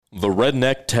The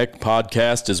Redneck Tech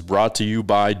Podcast is brought to you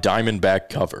by Diamondback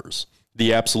Covers,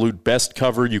 the absolute best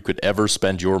cover you could ever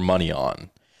spend your money on.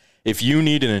 If you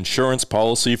need an insurance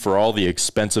policy for all the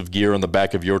expensive gear on the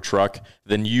back of your truck,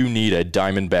 then you need a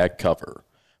Diamondback cover.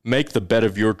 Make the bed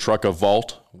of your truck a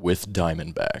vault with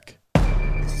Diamondback.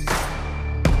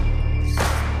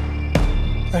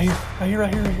 Right here.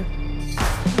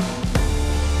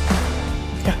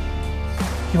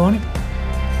 Yeah. You want it?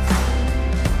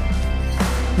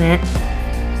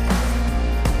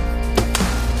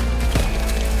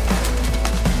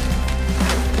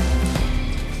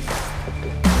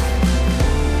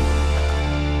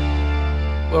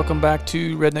 Welcome back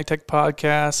to Redneck Tech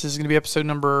Podcast. This is going to be episode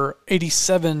number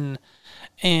 87.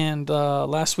 And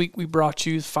last week we brought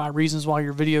you 5 reasons why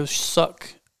your videos suck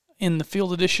in the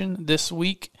field edition. This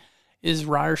week is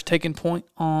Ryer's taking point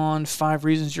on 5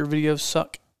 reasons your videos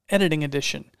suck editing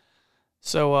edition.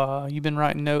 So you've been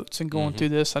writing notes and going through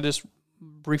this. I just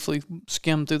briefly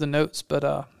skimmed through the notes,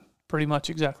 but pretty much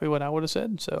exactly what I would have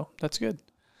said. So that's good.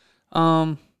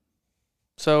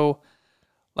 So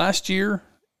last week,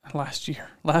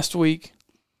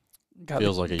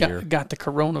 Feels like a year. Got the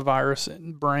coronavirus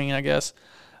in brain, I guess.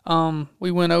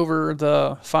 We went over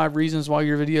the 5 reasons why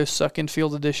your videos suck in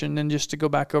field edition, and just to go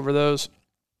back over those,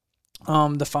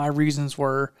 the 5 reasons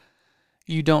were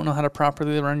you don't know how to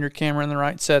properly run your camera in the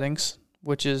right settings,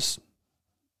 which is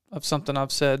of something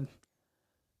I've said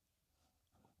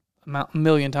a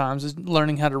million times, is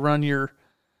learning how to run your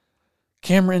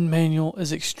camera in manual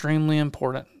is extremely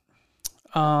important.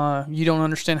 You don't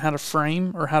understand how to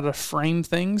frame or how to frame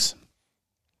things.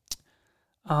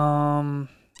 Why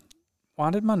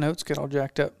did my notes get all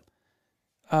jacked up?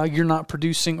 You're not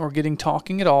producing or getting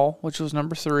talking at all, which was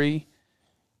number 3.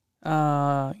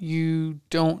 You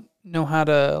don't know how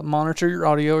to monitor your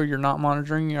audio, or you're not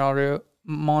monitoring your audio.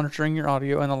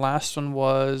 And the last one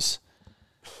was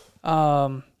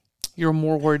you're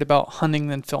more worried about hunting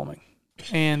than filming.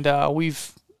 And I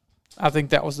think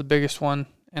that was the biggest one.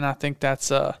 And I think that's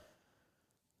that's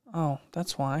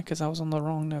why, because I was on the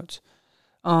wrong notes.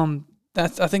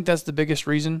 I think that's the biggest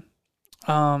reason.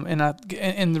 And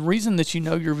the reason that you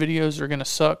know your videos are going to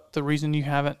suck, the reason you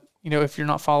haven't, if you're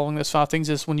not following those 5 things,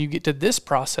 is when you get to this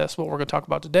process, what we're going to talk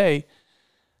about today,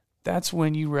 that's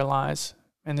when you realize,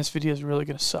 man, this video is really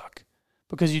going to suck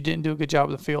because you didn't do a good job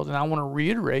in the field. And I want to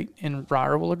reiterate, and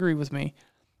Ryer will agree with me,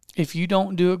 if you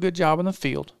don't do a good job in the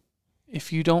field,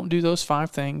 if you don't do those 5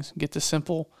 things, get the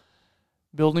simple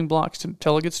building blocks to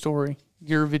tell a good story,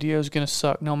 your video is going to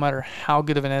suck no matter how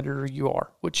good of an editor you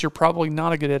are, which you're probably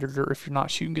not a good editor if you're not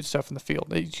shooting good stuff in the field.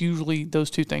 It's usually those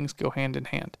 2 things go hand in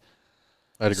hand.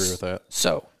 I'd agree with that.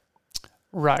 So,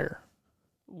 Ryer,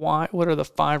 what are the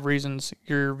 5 reasons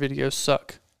your videos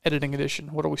suck? Editing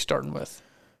edition. What are we starting with?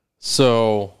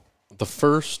 So, the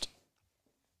first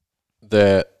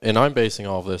and I'm basing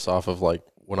all of this off of like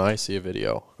when I see a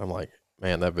video, I'm like,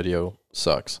 man, that video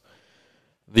sucks.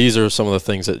 These are some of the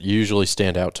things that usually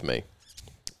stand out to me.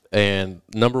 And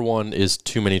number 1 is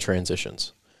too many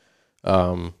transitions.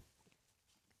 And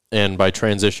by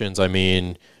transitions, I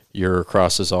mean your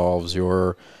cross dissolves,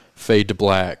 your fade to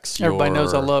blacks. Everybody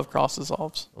knows I love cross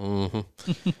dissolves. Now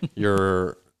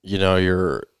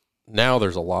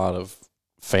there's a lot of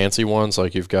fancy ones.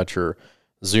 Like you've got your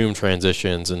zoom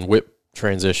transitions and whip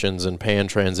transitions and pan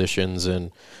transitions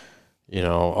and,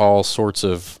 all sorts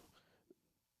of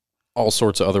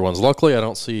other ones. Luckily, I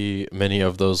don't see many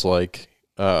of those like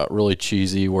really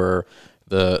cheesy where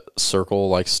the circle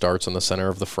like starts in the center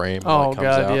of the frame. Oh, comes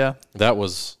God, out. yeah. That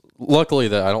was luckily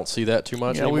that I don't see that too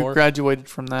much anymore. We've graduated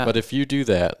from that. But if you do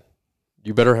that,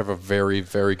 you better have a very,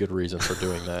 very good reason for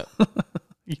doing that.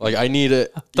 Like I need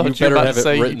it. You better have it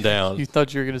written down. You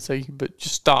thought you were going to say, but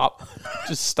just stop.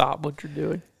 Just stop what you're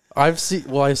doing. I've seen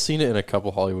it in a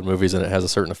couple Hollywood movies, and it has a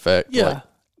certain effect. Yeah. Like,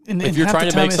 and if you're trying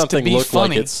to make something look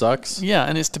funny, like it sucks. Yeah,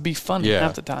 and it's to be funny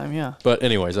half the time, yeah. But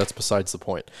anyways, that's besides the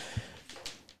point.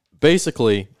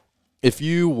 Basically, if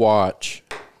you watch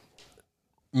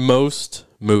most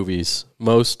movies,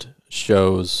 most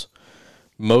shows,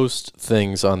 most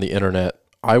things on the internet,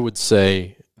 I would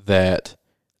say that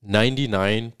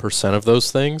 99% of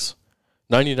those things,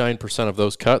 99% of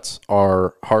those cuts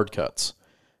are hard cuts.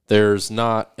 There's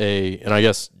not and I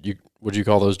guess would you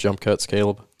call those jump cuts,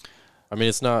 Caleb? I mean,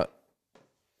 it's not.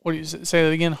 What do you say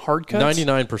that again? Hard cuts?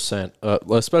 99%,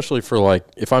 especially for like,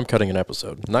 if I'm cutting an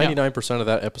episode, 99% of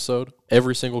that episode,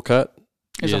 every single cut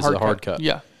is a hard cut.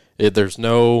 Yeah. There's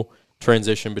no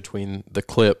transition between the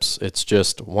clips. It's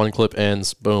just one clip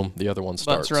ends, boom, the other one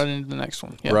starts. Butts right into the next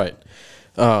one. Yeah. Right.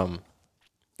 And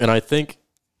I think,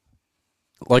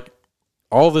 like,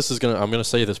 all this is I'm going to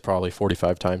say this probably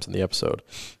 45 times in the episode.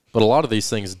 But a lot of these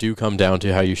things do come down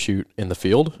to how you shoot in the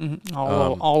field. Mm-hmm.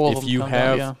 All of if them you come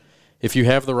have, down, if you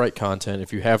have the right content,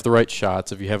 if you have the right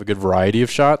shots, if you have a good variety of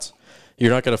shots,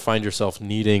 you're not going to find yourself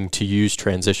needing to use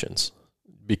transitions,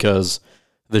 because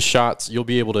the shots, you'll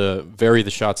be able to vary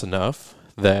the shots enough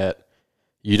that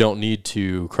you don't need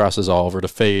to cross dissolve or to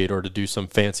fade or to do some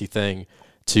fancy thing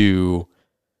to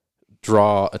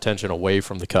draw attention away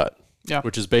from the cut. Yeah.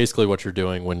 Which is basically what you're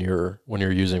doing when you're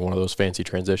using one of those fancy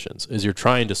transitions, is you're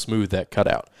trying to smooth that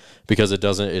cutout, because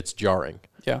it's jarring.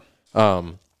 Yeah.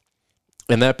 And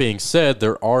that being said,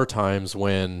 there are times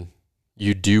when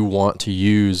you do want to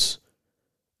use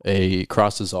a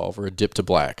cross dissolve or a dip to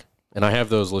black. And I have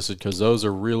those listed because those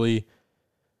are really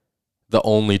the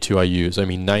only two I use. I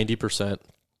mean, 90%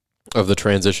 of the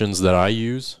transitions that I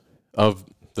use,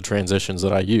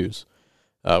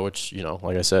 which,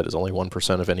 like I said, is only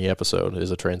 1% of any episode is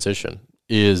a transition,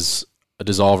 is a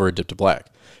dissolve or a dip to black.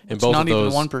 And It's both not of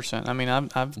those, even 1%. I mean,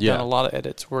 I've done a lot of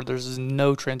edits where there's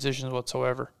no transitions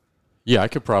whatsoever. Yeah, I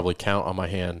could probably count on my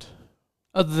hand.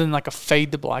 Other than like a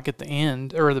fade to black at the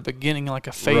end or the beginning, like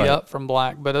a fade up from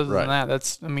black. But other than that,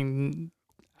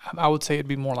 I would say it'd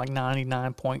be more like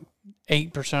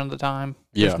 99.8% of the time.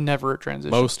 There's never a transition.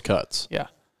 Most cuts. Yeah.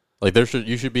 Like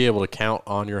you should be able to count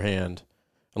on your hand,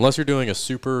 unless you're doing a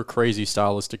super crazy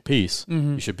stylistic piece,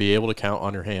 you should be able to count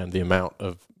on your hand the amount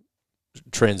of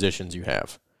transitions you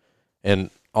have.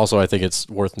 And also, I think it's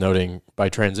worth noting, by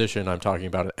transition, I'm talking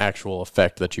about an actual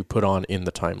effect that you put on in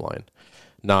the timeline,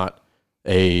 not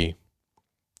a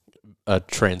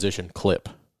transition clip,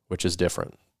 which is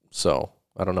different. So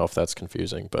I don't know if that's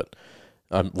confusing, but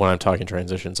when I'm talking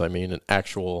transitions, I mean an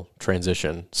actual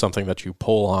transition, something that you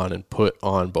pull on and put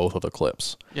on both of the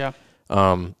clips. Yeah.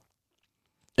 And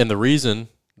the reason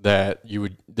that you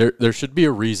would, there should be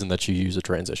a reason that you use a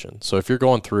transition. So if you're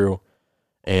going through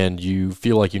and you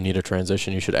feel like you need a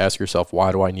transition, you should ask yourself,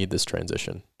 why do I need this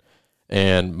transition?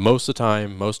 And most of the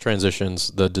time, most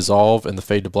transitions, the dissolve and the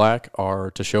fade to black are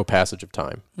to show passage of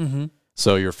time. Mm-hmm.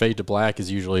 So your fade to black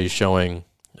is usually showing,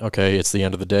 okay, it's the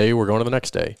end of the day, we're going to the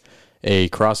next day. A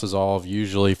cross dissolve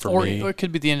usually for me. Or it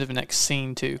could be the end of the next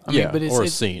scene too. But it's a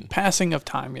scene. Passing of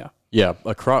time, yeah. Yeah,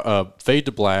 a fade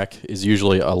to black is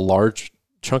usually a large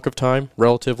chunk of time,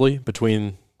 relatively,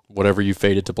 between whatever you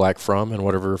faded to black from and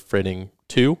whatever fading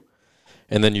to.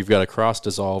 And then you've got a cross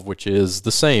dissolve, which is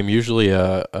the same, usually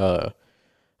a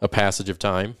passage of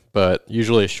time, but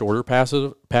usually a shorter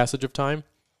passage of time.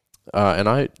 And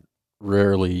I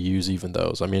rarely use even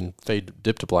those. I mean, fade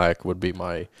dip to black would be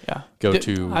my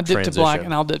go-to I dip transition. to black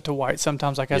and I'll dip to white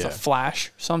sometimes, like as a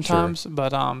flash sometimes. Sure.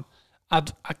 But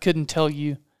I couldn't tell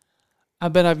you. I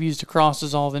bet I've used a cross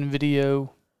dissolve in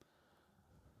video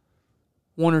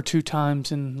 1 or 2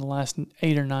 times in the last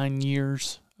 8 or 9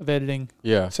 years of editing.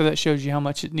 Yeah. So that shows you how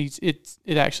much it needs.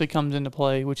 It actually comes into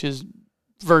play, which is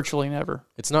virtually never.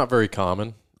 It's not very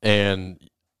common, and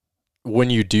when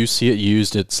you do see it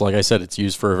used, it's like I said, it's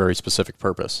used for a very specific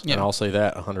purpose. Yeah. And I'll say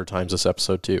that 100 times this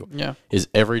episode too. Yeah. Is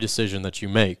every decision that you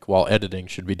make while editing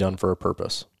should be done for a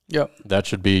purpose. Yep. That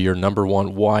should be your number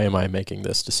one. Why am I making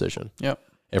this decision? Yep.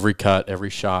 Every cut, every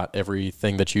shot,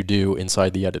 everything that you do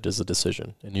inside the edit is a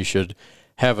decision, and you should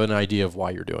have an idea of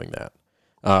why you're doing that.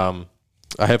 I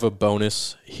have a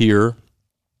bonus here.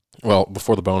 Well,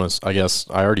 before the bonus, I guess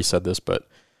I already said this, but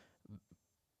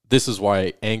this is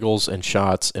why angles and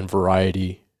shots and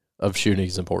variety of shooting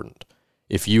is important.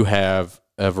 If you have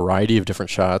a variety of different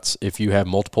shots, if you have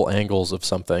multiple angles of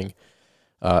something,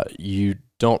 you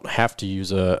don't have to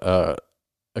use a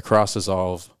cross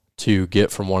dissolve to get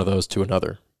from one of those to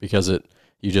another, because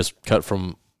you just cut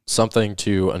from something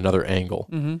to another angle.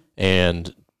 Mm-hmm.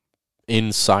 And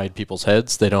inside people's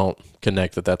heads, they don't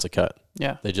connect that that's a cut.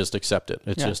 Yeah. They just accept it.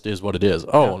 It just is what it is.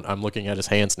 Oh, I'm looking at his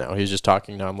hands now. He's just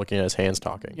talking now. I'm looking at his hands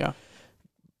talking. Yeah.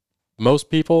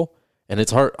 Most people, and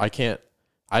it's hard,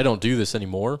 I don't do this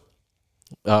anymore.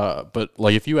 But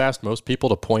like if you asked most people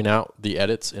to point out the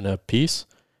edits in a piece,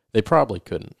 they probably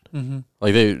couldn't. Mm-hmm.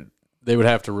 Like they would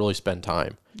have to really spend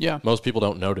time. Yeah. Most people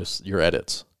don't notice your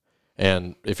edits.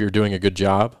 And if you're doing a good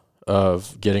job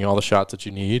of getting all the shots that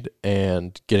you need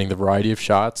and getting the variety of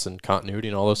shots and continuity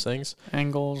and all those things,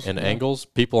 angles,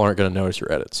 people aren't going to notice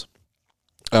your edits.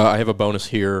 I have a bonus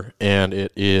here, and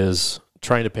it is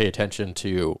trying to pay attention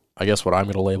to, I guess, what I'm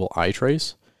going to label eye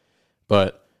trace.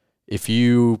 But if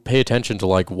you pay attention to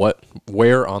like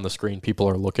where on the screen people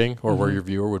are looking, or where your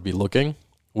viewer would be looking,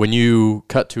 when you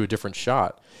cut to a different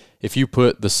shot, if you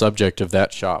put the subject of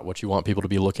that shot, what you want people to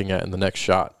be looking at in the next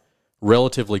shot,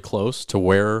 relatively close to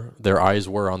where their eyes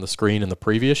were on the screen in the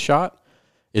previous shot,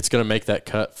 it's going to make that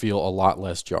cut feel a lot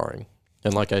less jarring.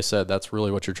 And like I said, that's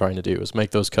really what you're trying to do, is make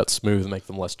those cuts smooth, make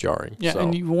them less jarring. Yeah, So,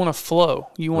 and you want to flow.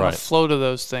 You want Right. to flow to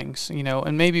those things, you know.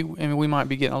 And maybe, I mean, we might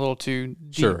be getting a little too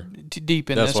Sure. deep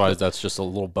in that's this. why that's just a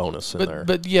little bonus in there.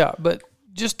 But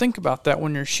just think about that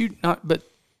when you're shooting. But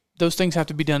those things have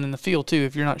to be done in the field too.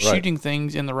 If you're not Right. shooting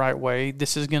things in the right way,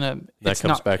 this is gonna. That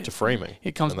comes back to framing.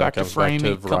 It comes And back that to framing.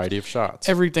 Back to a variety of shots.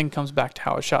 Everything comes back to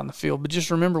how it's shot in the field. But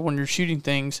just remember, when you're shooting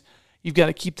things, you've got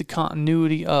to keep the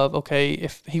continuity of, okay,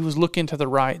 if he was looking to the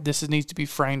right, this needs to be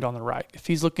framed on the right. If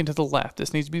he's looking to the left,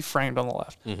 this needs to be framed on the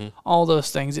left. Mm-hmm. All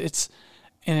those things. It's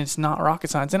not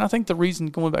rocket science. And I think the reason,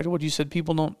 going back to what you said,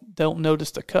 people don't notice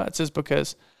the cuts is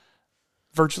because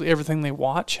virtually everything they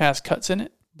watch has cuts in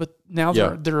it. But now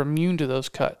they're immune to those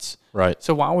cuts. Right.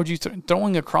 So why would you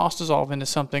throwing a cross dissolve into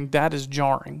something that is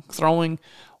jarring? Throwing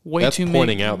way That's too many.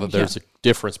 pointing out that there's a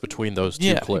difference between those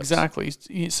two clips. Exactly.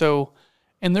 So,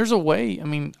 and there's a way. I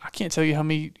mean, I can't tell you how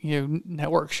many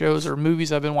network shows or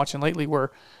movies I've been watching lately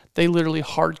where they literally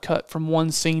hard cut from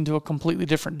one scene to a completely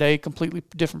different day, completely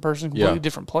different person, completely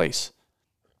different place.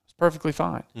 It's perfectly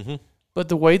fine. Mm-hmm. But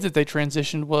the way that they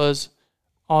transitioned was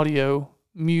audio,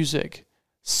 music,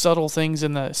 subtle things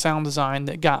in the sound design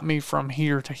that got me from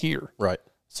here to here. Right.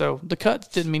 So the cuts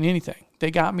didn't mean anything.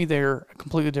 They got me there a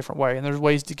completely different way. And there's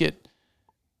ways to get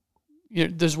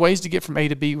from A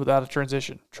to B without a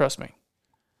transition. Trust me.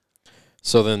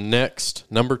 So then next,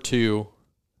 number 2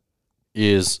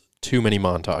 is too many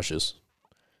montages.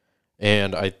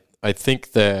 And I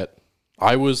think that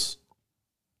I was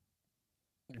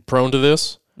prone to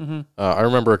this. Mm-hmm. I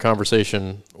remember a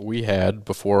conversation we had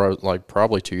before, like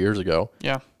probably 2 years ago.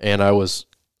 Yeah. And I was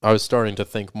starting to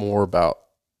think more about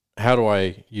how do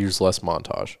I use less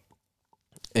montage.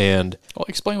 And Well,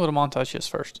 explain what a montage is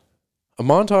first. a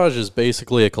montage is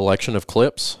basically a collection of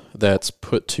clips that's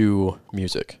put to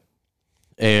music.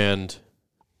 And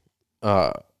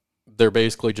they're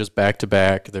basically just back to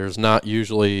back. There's not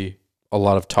usually a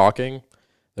lot of talking.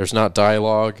 There's not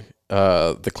dialogue.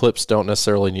 The clips don't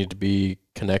necessarily need to be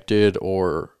connected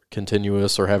or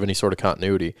continuous or have any sort of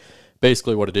continuity.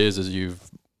 Basically what it is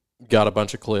you've got a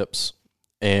bunch of clips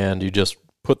and you just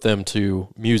put them to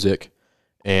music,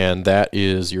 and that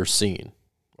is your scene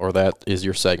or that is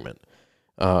your segment.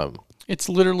 It's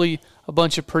literally a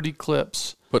bunch of pretty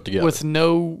clips Put together. with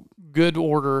no good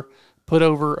order put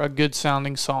over a good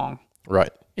sounding song.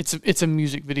 Right. It's a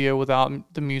music video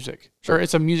without the music. Sure. Or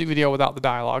it's a music video without the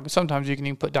dialogue. Sometimes you can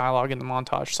even put dialogue in the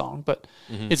montage song, but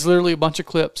Mm-hmm. it's literally a bunch of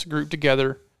clips grouped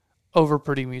together over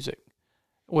pretty music,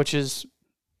 which is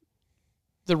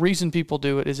the reason people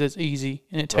do it is it's easy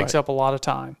and it takes Right. up a lot of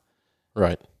time.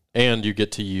 Right. And you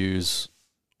get to use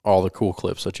all the cool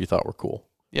clips that you thought were cool.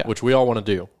 Yeah. Which we all want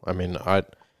to do. I mean,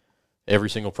 every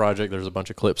single project, there's a bunch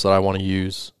of clips that I want to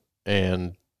use,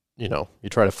 and you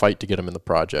try to fight to get them in the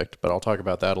project, but I'll talk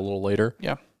about that a little later.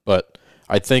 Yeah. But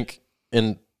I think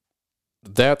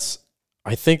that's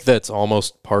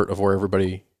almost part of where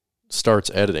everybody starts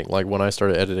editing. Like when I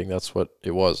started editing, that's what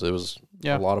it was. It was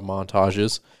a lot of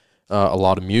montages, a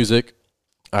lot of music.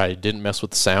 I didn't mess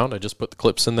with the sound. I just put the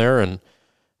clips in there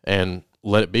and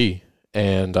let it be.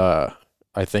 And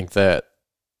I think that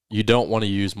you don't want to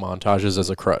use montages as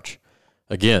a crutch.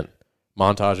 Again,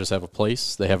 montages have a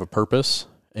place, they have a purpose,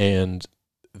 and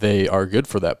they are good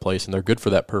for that place and they're good for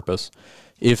that purpose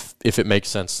if it makes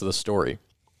sense to the story.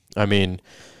 I mean,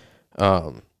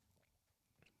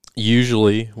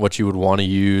 usually what you would want to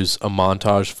use a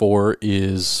montage for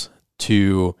is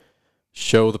to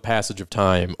show the passage of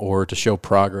time or to show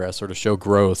progress or to show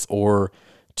growth or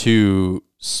to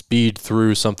speed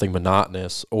through something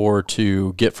monotonous or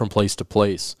to get from place to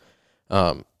place.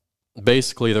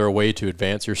 Basically, they're a way to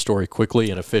advance your story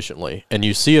quickly and efficiently. And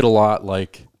you see it a lot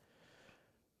like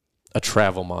a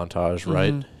travel montage,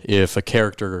 right? Mm-hmm. If a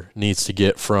character needs to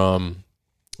get from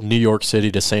New York City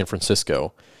to San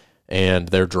Francisco and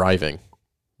they're driving,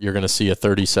 you're going to see a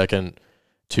 30-second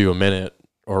to a minute,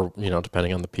 or,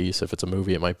 depending on the piece. If it's a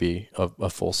movie, it might be a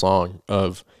full song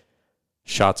of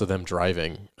shots of them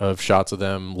driving, of shots of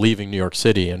them leaving New York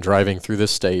City and driving through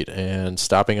this state and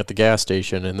stopping at the gas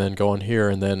station and then going here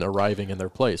and then arriving in their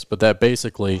place. But that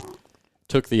basically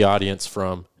took the audience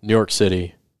from New York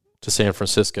City to San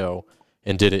Francisco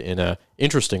and did it in a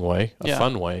interesting way, a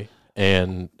fun way,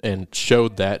 and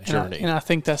showed that journey. And I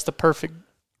think that's the perfect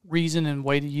reason and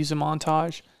way to use a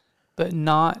montage, but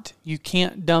you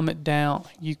can't dumb it down.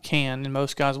 You can, and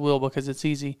most guys will because it's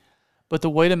easy. But the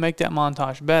way to make that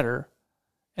montage better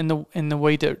and the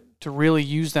way to really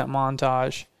use that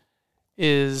montage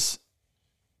is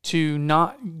to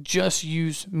not just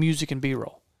use music and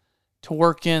B-roll, to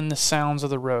work in the sounds of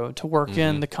the road, to work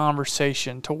in the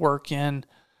conversation, to work in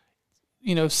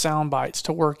sound bites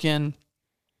to work in,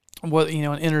 what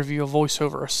an interview, a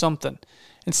voiceover, or something,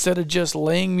 instead of just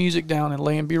laying music down and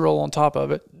laying B-roll on top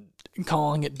of it and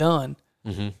calling it done.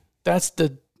 Mm-hmm.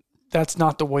 That's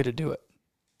not the way to do it.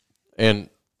 And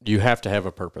you have to have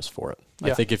a purpose for it.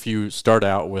 Yeah. I think if you start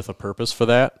out with a purpose for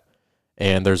that,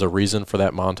 and there's a reason for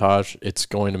that montage, it's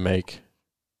going to make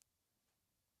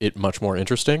it much more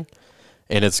interesting,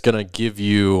 and it's going to give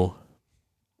you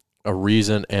a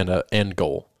reason and an end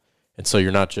goal. And so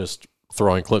you're not just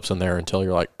throwing clips in there until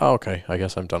you're like, oh, okay, I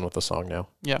guess I'm done with the song now.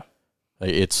 Yeah.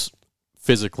 It's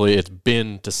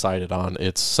been decided on.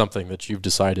 It's something that you've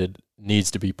decided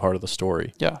needs to be part of the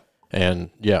story. Yeah. And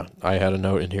yeah, I had a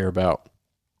note in here about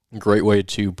a great way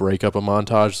to break up a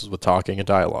montage is with talking and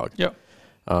dialogue. Yep.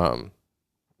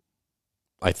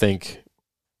 I think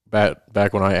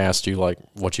back when I asked you like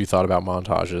what you thought about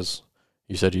montages,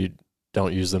 you said you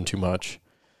don't use them too much.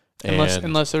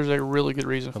 Unless there's a really good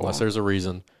reason for them. Unless there's a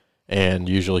reason. And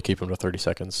usually keep them to 30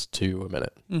 seconds to a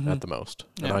minute at the most.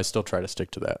 And Yeah. I still try to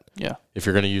stick to that. Yeah. If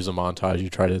you're going to use a montage, you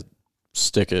try to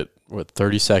stick it with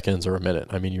 30 seconds or a minute.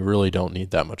 I mean, you really don't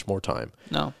need that much more time.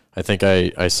 No. I think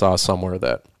I saw somewhere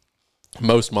that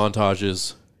most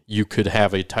montages, you could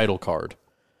have a title card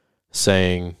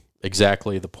saying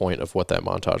exactly the point of what that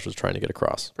montage was trying to get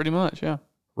across. Pretty much, yeah.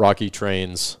 Rocky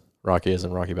as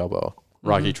in Rocky Balboa.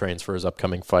 Rocky trains for his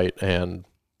upcoming fight and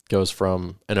goes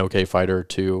from an okay fighter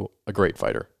to a great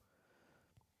fighter.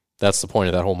 That's the point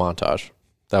of that whole montage.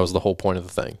 That was the whole point of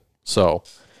the thing. So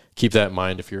keep that in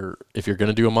mind. If you're going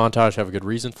to do a montage, have a good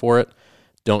reason for it.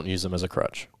 Don't use them as a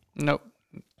crutch. Nope.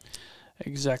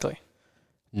 Exactly.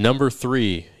 Number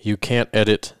 3, you can't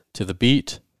edit to the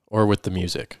beat or with the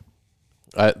music.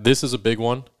 This is a big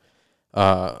one,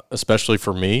 especially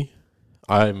for me.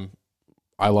 I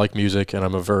like music, and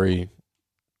I'm a very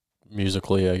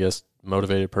musically, I guess,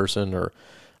 motivated person, or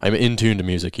I'm in tune to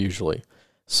music usually.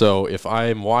 So if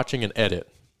I'm watching an edit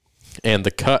and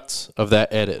the cuts of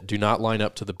that edit do not line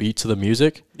up to the beats of the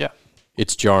music, Yeah.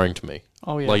 it's jarring to me.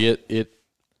 Oh, yeah. Like it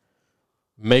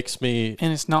makes me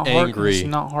And it's not angry. hard.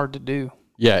 It's not hard to do.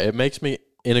 Yeah, it makes me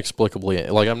inexplicably,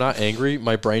 like, I'm not angry.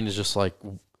 My brain is just like,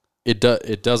 it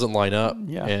doesn't line up,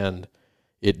 Yeah. and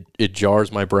it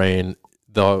jars my brain.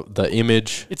 The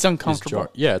image, It's uncomfortable.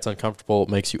 yeah, it's uncomfortable. It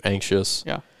makes you anxious.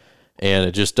 Yeah. And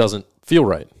it just doesn't feel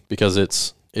right because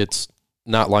it's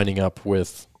not lining up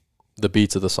with the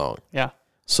beats of the song. Yeah.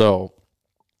 So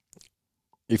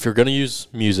if you're going to use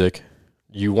music,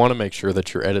 you want to make sure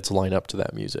that your edits line up to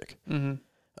that music. Mm-hmm.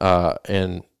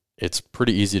 And it's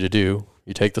pretty easy to do.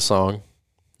 You take the song,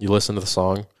 you listen to the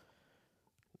song,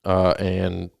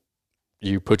 and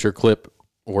you put your clip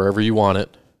wherever you want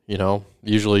it.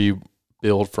 Usually you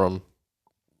build from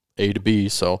A to B,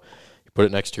 so you put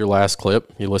it next to your last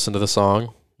clip, you listen to the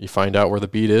song, you find out where the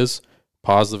beat is,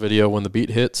 pause the video when the beat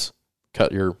hits,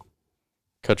 cut your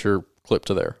clip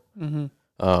to there.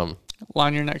 Mm-hmm.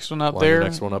 Line your next one up Line there. your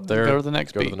next one up there. Go to the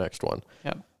next beat. Go to the next one.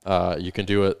 Yeah. You can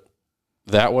do it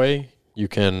that way. You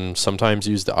can sometimes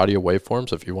use the audio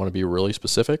waveforms if you want to be really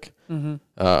specific,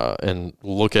 and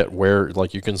look at where,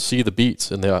 like, you can see the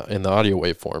beats in the audio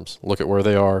waveforms. Look at where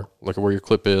they are. Look at where your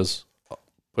clip is.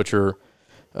 Put your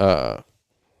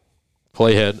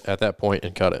playhead at that point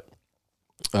and cut it.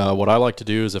 What I like to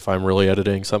do is, if I'm really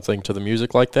editing something to the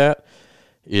music like that,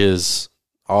 is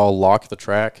I'll lock the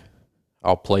track,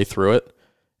 I'll play through it,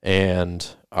 and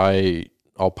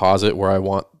I'll pause it where I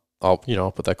want. I'll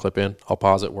put that clip in. I'll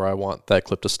pause it where I want that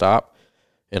clip to stop,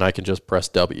 and I can just press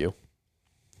W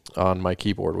on my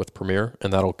keyboard with Premiere,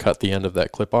 and that'll cut the end of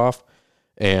that clip off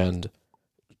and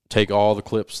take all the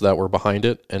clips that were behind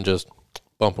it and just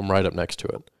bump them right up next to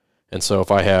it. And so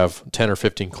if I have 10 or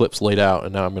 15 clips laid out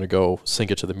and now I'm going to go sync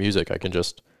it to the music, I can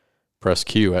just press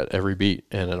Q at every beat,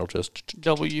 and it'll just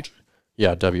W.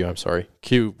 Yeah, W, I'm sorry.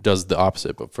 Q does the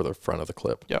opposite, but for the front of the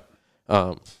clip. Yep.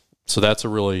 So that's a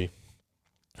really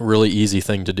easy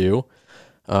thing to do.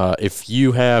 If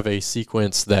you have a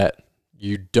sequence that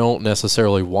you don't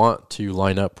necessarily want to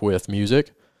line up with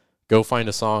music, go find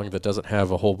a song that doesn't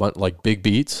have a whole bunch, like, big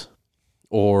beats,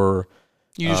 or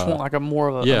You just want like a more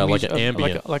of a like an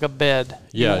ambient, like a bed.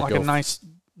 You Yeah, want like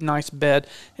a nice bed.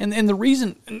 And the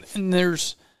reason and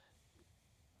there's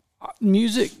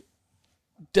music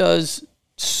does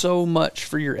so much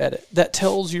for your edit that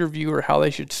tells your viewer how they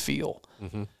should feel.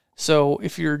 Mm-hmm. So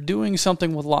if you're doing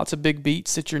something with lots of big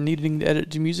beats that you're needing to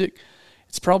edit to music,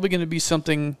 it's probably going to be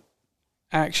something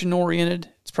action oriented.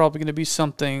 It's probably going to be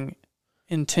something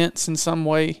intense in some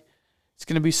way. It's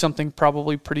going to be something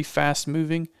probably pretty fast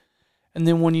moving. And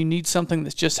then when you need something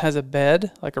that just has a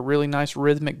bed, like a really nice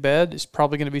rhythmic bed, it's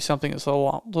probably going to be something that's a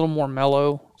little more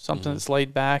mellow, something that's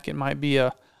laid back. It might be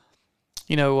a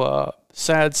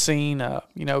sad scene. I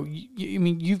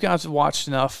mean, you guys have watched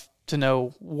enough to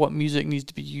know what music needs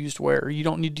to be used where. You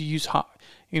don't need to use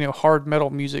hard metal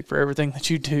music for everything that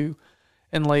you do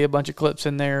and lay a bunch of clips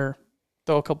in there,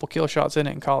 throw a couple kill shots in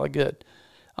it and call it good.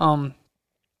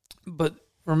 But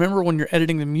remember when you're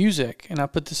editing the music, and I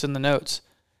put this in the notes,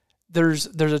 there's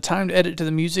a time to edit to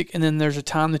the music, and then there's a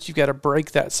time that you've got to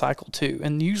break that cycle too.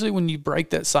 And usually when you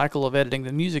break that cycle of editing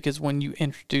the music is when you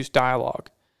introduce dialogue.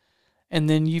 And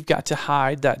then you've got to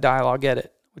hide that dialogue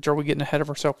edit. Which, are we getting ahead of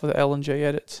ourselves with L and J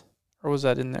edits? Or was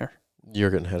that in there? You're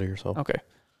getting ahead of yourself. Okay.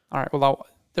 All right. Well,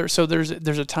 there's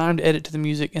a time to edit to the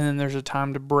music, and then there's a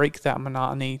time to break that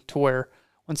monotony to where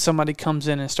when somebody comes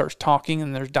in and starts talking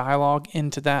and there's dialogue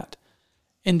into that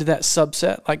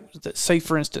subset, like say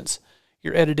for instance,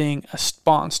 you're editing a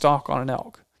spot and stalk on an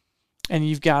elk, and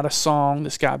you've got a song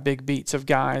that's got big beats of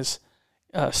guys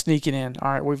sneaking in.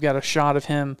 All right, we've got a shot of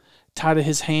him tied to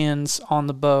his hands on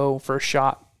the bow for a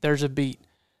shot. There's a beat.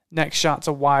 Next shot's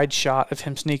a wide shot of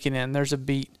him sneaking in. There's a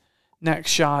beat. Next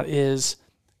shot is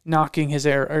knocking his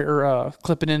air or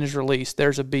clipping in his release.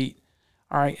 There's a beat.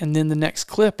 All right, and then the next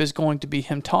clip is going to be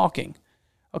him talking.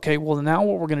 Okay, well now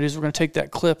what we're going to do is we're going to take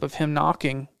that clip of him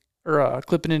knocking or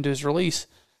clipping into his release,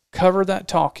 cover that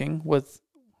talking with,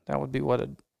 that would be what, a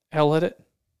L edit?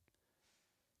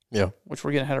 Yeah. Which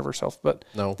we're getting ahead of ourselves. But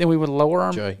no. Then we would lower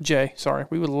our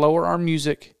we would lower our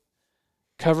music,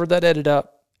 cover that edit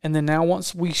up, and then now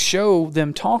once we show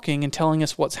them talking and telling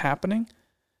us what's happening,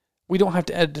 we don't have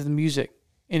to edit to the music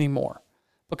anymore.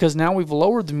 Because now we've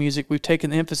lowered the music, we've taken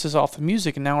the emphasis off the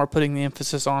music, and now we're putting the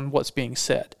emphasis on what's being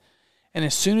said. And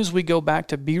as soon as we go back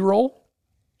to B-roll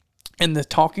and the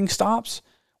talking stops,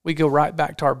 we go right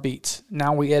back to our beats.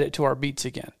 Now we edit to our beats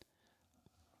again.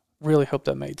 Really hope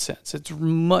that made sense. It's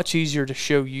much easier to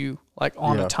show you like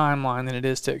on a timeline than it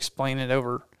is to explain it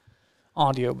over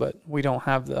audio, but we do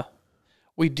have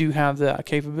the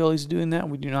capabilities of doing that.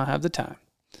 We do not have the time.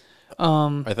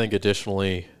 I think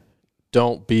additionally,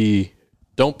 don't be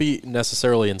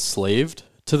necessarily enslaved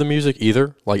to the music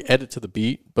either. Like edit to the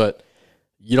beat, but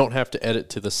you don't have to edit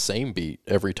to the same beat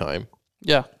every time.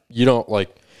 Yeah. You don't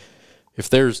like, if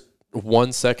there's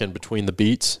 1 second between the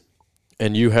beats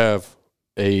and you have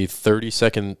a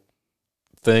 30-second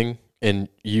thing and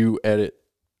you edit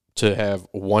to have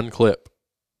one clip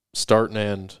start and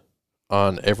end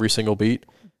on every single beat,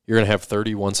 you're going to have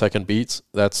 31-second beats.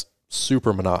 That's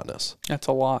super monotonous. That's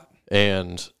a lot.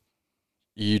 And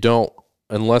you don't,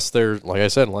 unless there's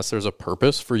a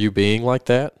purpose for you being like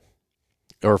that,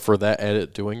 or for that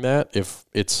edit doing that, if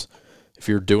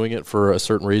you're doing it for a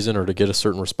certain reason or to get a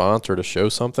certain response or to show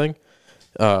something,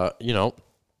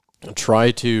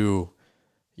 try to,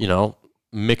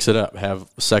 mix it up. Have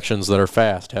sections that are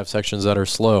fast, have sections that are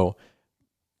slow.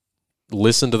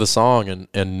 Listen to the song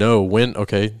and know when,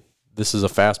 okay, this is a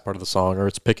fast part of the song, or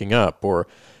it's picking up, or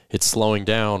it's slowing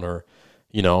down, or,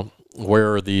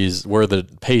 where are the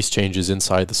pace changes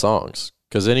inside the songs?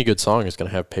 Because any good song is going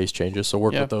to have pace changes, so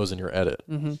work with those in your edit.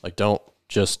 Mm-hmm. Like, don't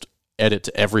just edit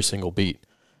to every single beat.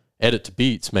 Edit to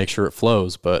beats, make sure it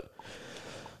flows, but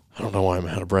I don't know why I'm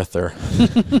out of breath there.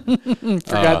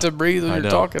 Forgot to breathe when you're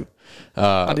talking.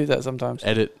 I do that sometimes.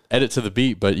 Edit to the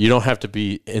beat, but you don't have to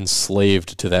be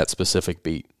enslaved to that specific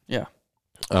beat. Yeah.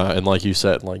 And like you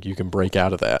said, like you can break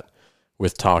out of that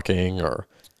with talking or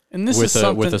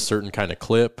with a certain kind of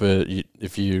clip.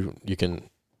 If you can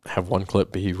have one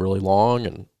clip be really long,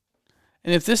 and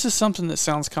if this is something that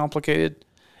sounds complicated,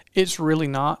 it's really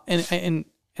not. And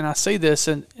I say this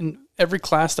in every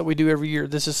class that we do every year,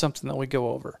 this is something that we go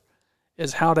over,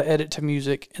 is how to edit to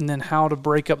music and then how to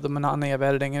break up the monotony of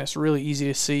editing. And it's really easy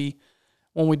to see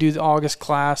when we do the August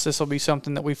class. This will be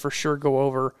something that we for sure go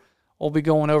over. We'll be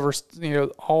going over,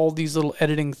 all these little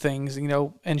editing things,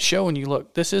 and showing you,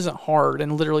 look, this isn't hard,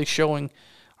 and literally showing,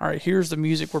 all right, here's the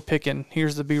music we're picking,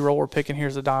 here's the B-roll we're picking,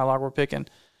 here's the dialogue we're picking.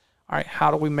 All right, how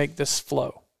do we make this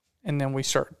flow? And then we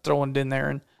start throwing it in there.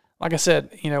 And like I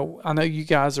said, I know you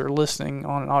guys are listening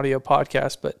on an audio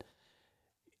podcast, but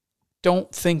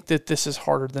don't think that this is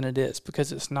harder than it is,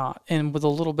 because it's not. And with a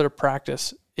little bit of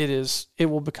practice, it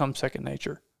will become second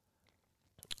nature.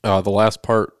 The last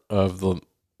part of the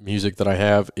music that I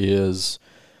have is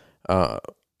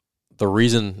the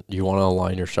reason you want to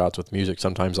align your shots with music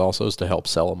sometimes also is to help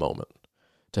sell a moment,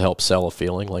 to help sell a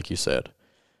feeling, like you said.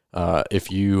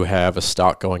 If you have a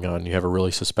stock going on, you have a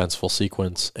really suspenseful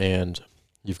sequence, and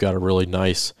you've got a really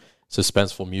nice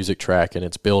suspenseful music track, and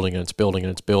it's building and it's building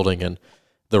and it's building, and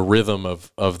the rhythm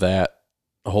of that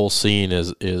whole scene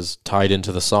is tied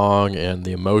into the song, and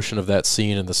the emotion of that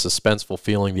scene and the suspenseful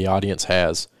feeling the audience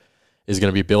has is going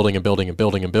to be building and building and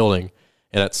building and building.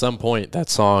 And at some point, that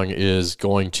song is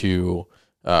going to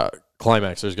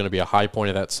climax. There's going to be a high point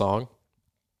of that song,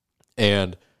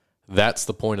 and that's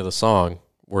the point of the song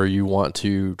where you want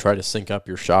to try to sync up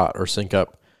your shot or sync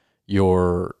up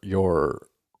your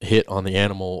hit on the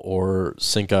animal or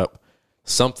sync up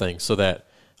something so that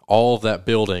all of that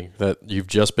building that you've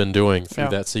just been doing through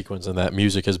that sequence and that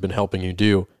music has been helping you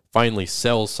do finally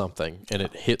sells something, and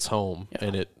it hits home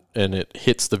and it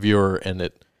hits the viewer, and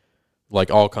it like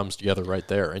all comes together right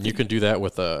there. And you can do that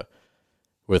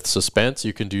with suspense.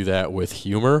 You can do that with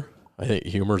humor. I think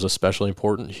humor is especially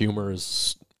important. Humor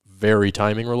is very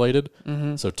timing related.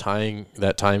 Mm-hmm. So tying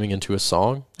that timing into a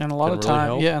song, and a lot of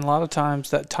times, and a lot of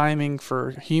times that timing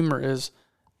for humor is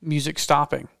music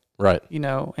stopping. Right.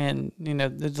 And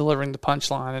delivering the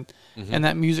punchline, and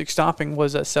that music stopping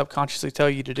was that subconsciously tell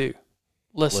you to do.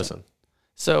 Listen.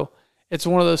 So it's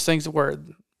one of those things where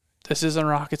this isn't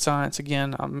rocket science.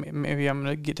 Again, maybe I'm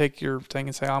going to take your thing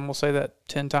and say, I'm going to say that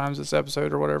 10 times this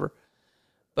episode or whatever.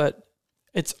 But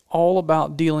it's all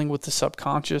about dealing with the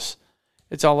subconscious.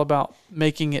 It's all about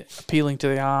making it appealing to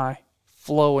the eye,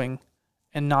 flowing,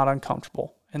 and not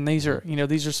uncomfortable. And these are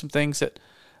some things that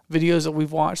videos that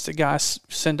we've watched that guys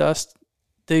send us.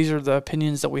 These are the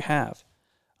opinions that we have.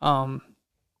 And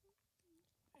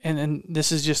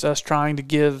this is just us trying to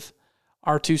give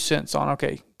our 2 cents on,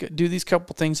 okay, do these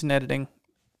couple things in editing,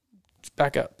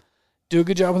 back up, do a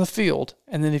good job in the field,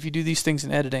 and then if you do these things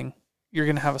in editing, you're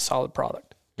going to have a solid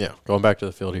product. Yeah, going back to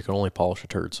the field, you can only polish a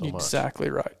turd so much. Exactly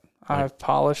right. I've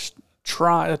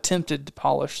attempted to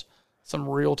polish some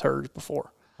real turds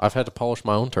before. I've had to polish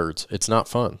my own turds. It's not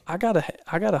fun. I got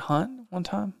a hunt one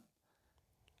time.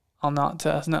 I'll not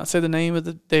say the name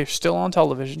of they're still on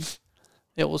television.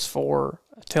 It was for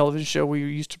a television show we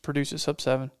used to produce at Sub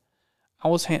 7. I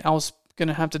was going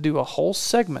to have to do a whole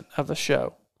segment of the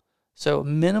show. So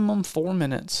minimum 4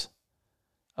 minutes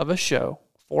of a show,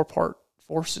 four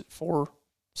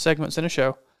segments in a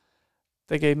show.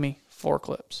 They gave me 4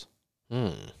 clips.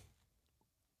 4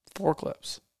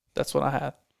 clips. That's what I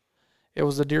had. It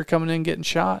was a deer coming in getting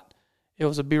shot. It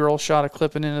was a B-roll shot of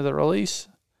clipping into the release,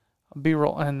 a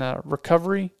B-roll and a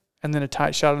recovery, and then a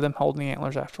tight shot of them holding the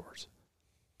antlers afterwards.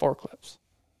 4 clips.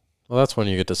 Well, that's when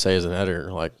you get to say as an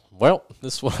editor, like, well,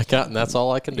 this is what I got, and that's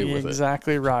all I can do with it.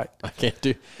 Exactly right. I can't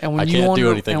do anything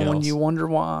else. And when you wonder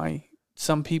why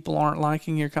some people aren't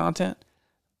liking your content,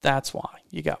 that's why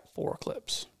you got 4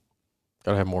 clips.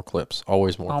 Gotta have more clips.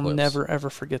 Always more clips. I'll never, ever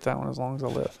forget that one as long as I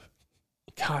live.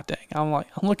 God dang. I'm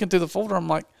looking through the folder. I'm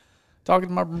like, talking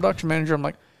to my production manager. I'm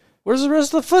like, where's the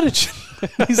rest of the footage?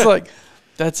 He's like,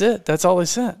 that's it. That's all they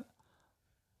sent.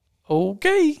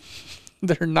 Okay.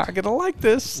 They're not going to like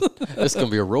this. It's going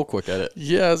to be a real quick edit.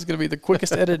 Yeah, it's going to be the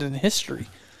quickest edit in history.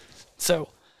 So,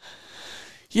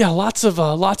 yeah, lots of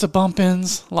bump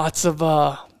ins, lots of...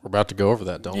 We're about to go over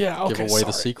that. Don't give away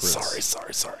the secrets.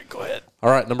 Sorry. Go ahead. All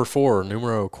right, number 4,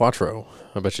 numero cuatro.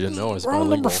 I bet you didn't know it was We're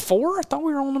on number 4? I thought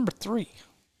we were on number 3.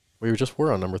 We just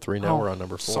were on number 3. Now we're on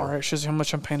number 4. Sorry, it shows you how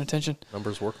much I'm paying attention.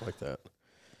 Numbers work like that.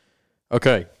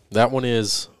 Okay, that one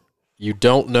is you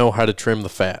don't know how to trim the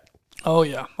fat. Oh,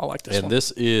 yeah. I like this one. And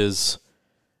this is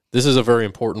a very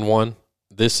important one.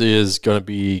 This is going to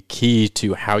be key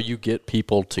to how you get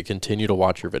people to continue to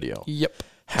watch your video. Yep.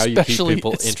 How you keep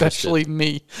people interested. Especially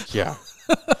me. Yeah.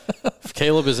 If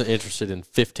Caleb isn't interested in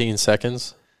 15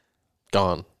 seconds,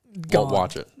 gone. Won't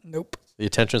watch it. Nope. The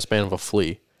attention span of a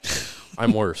flea.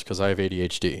 I'm worse because I have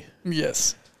ADHD.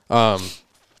 Yes.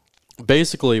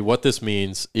 Basically, what this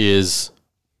means is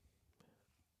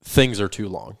things are too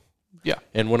long. Yeah.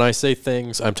 And when I say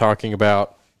things, I'm talking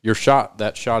about your shot.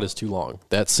 That shot is too long.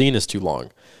 That scene is too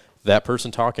long. That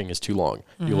person talking is too long.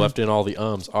 Mm-hmm. You left in all the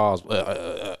ums, ahs, in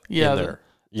there.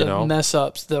 The mess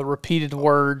ups, the repeated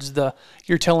words,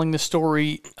 you're telling the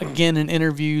story again in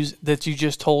interviews that you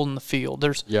just told in the field.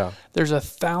 There's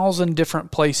 1,000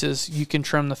 different places you can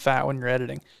trim the fat when you're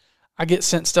editing. I get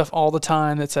sent stuff all the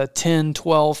time that's a 10,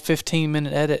 12,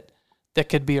 15-minute edit that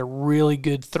could be a really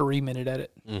good 3-minute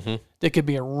edit. Mm-hmm. That could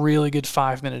be a really good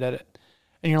 5-minute edit.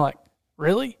 And you're like,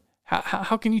 really?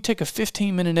 How can you take a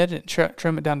 15-minute edit and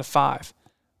trim it down to 5?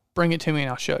 Bring it to me and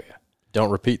I'll show you. Don't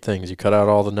repeat things. You cut out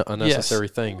all the unnecessary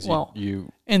things. Well,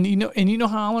 and you know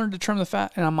how I learned to trim the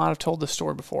fat, and I might have told this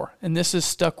story before, and this has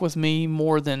stuck with me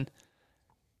more than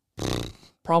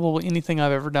probably anything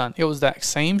I've ever done. It was that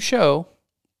same show,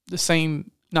 not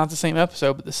the same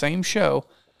episode, but the same show.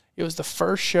 It was the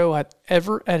first show I'd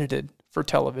ever edited for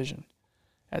television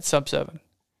at Sub 7.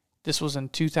 This was in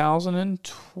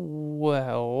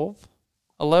 2012,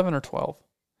 11 or 12.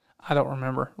 I don't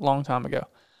remember. A long time ago.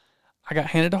 I got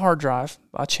handed a hard drive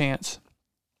by chance,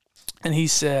 and he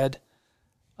said,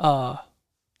 I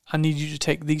need you to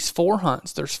take these 4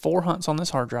 hunts. There's 4 hunts on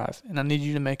this hard drive, and I need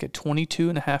you to make a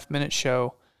 22.5-minute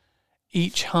show.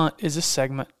 Each hunt is a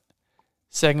segment.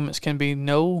 Segments can be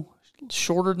no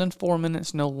shorter than 4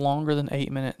 minutes, no longer than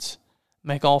 8 minutes.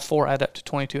 Make all 4 add up to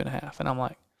 22.5. And I'm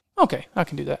like, okay, I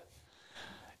can do that.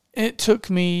 It took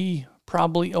me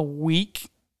probably a week,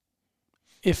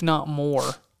 if not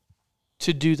more,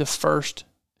 to do the first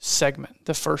segment,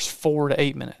 the first 4 to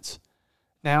 8 minutes.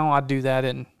 Now I do that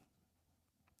in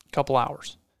a couple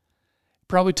hours. It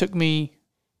probably took me,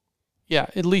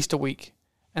 at least a week.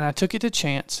 And I took it to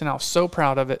Chance, and I was so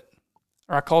proud of it.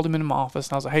 Or I called him into my office,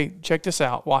 and I was like, hey, check this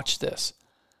out. Watch this.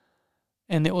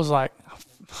 And it was like,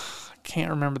 I can't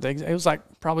remember the exact. It was like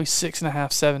probably 6.5,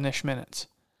 7-ish minutes.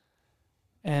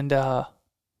 And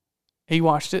he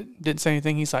watched it, didn't say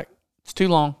anything. He's like, it's too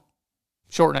long.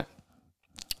 Shorten it.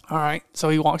 All right. So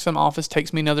he walks in the office,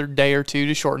 takes me another day or 2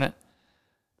 to shorten it.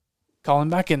 Call him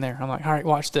back in there. I'm like, all right,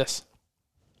 watch this.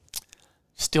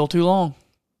 Still too long.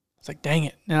 It's like, dang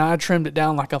it. And I trimmed it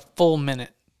down like a full minute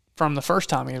from the first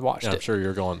time he had watched it. I'm sure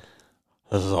you're going,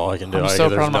 this is all I can do. I'm so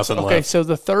proud of nothing myself. Okay, left. so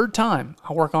the third time,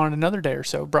 I work on it another day or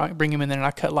so, bring him in there, and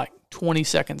I cut like 20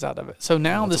 seconds out of it. So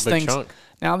now this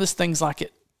thing's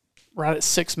like right at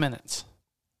 6 minutes.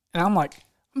 And I'm like,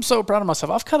 I'm so proud of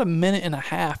myself. I've cut 1.5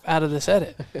 minutes out of this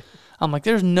edit. I'm like,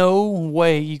 there's no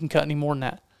way you can cut any more than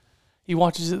that. He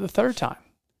watches it the third time.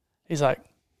 He's like,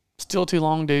 still too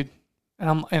long, dude.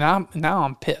 And now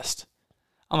I'm pissed.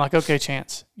 I'm like, okay,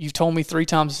 Chance, you've told me 3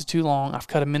 times it's too long. I've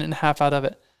cut 1.5 minutes out of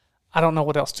it. I don't know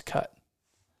what else to cut.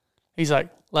 He's like,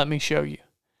 let me show you.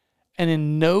 And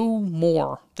in no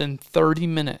more than 30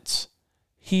 minutes,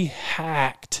 he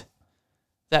hacked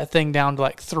that thing down to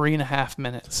like 3.5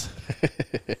 minutes.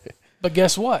 But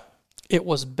guess what? It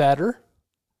was better.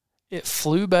 It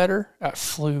flew better.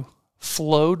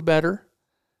 Flowed better.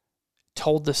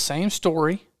 Told the same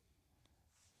story.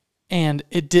 And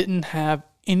it didn't have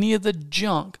any of the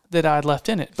junk that I'd left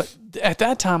in it. But at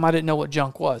that time, I didn't know what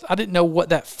junk was. I didn't know what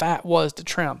that fat was to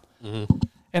trim. Mm-hmm.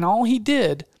 And all he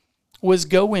did was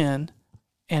go in,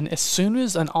 and as soon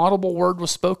as an audible word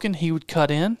was spoken, he would cut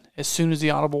in. As soon as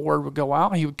the audible word would go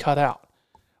out, he would cut out.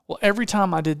 Well, every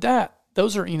time I did that,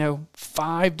 those are,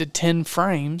 5 to 10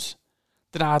 frames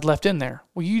that I had left in there.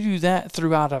 Well, you do that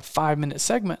throughout a 5-minute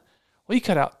segment. Well, you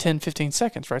cut out 10, 15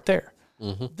 seconds right there.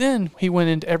 Mm-hmm. Then he went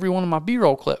into every one of my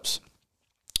B-roll clips.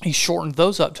 He shortened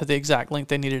those up to the exact length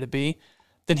they needed to be.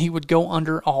 Then he would go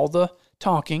under all the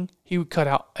talking. He would cut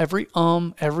out every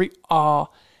every ah,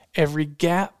 every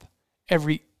gap,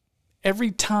 every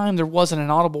time there wasn't an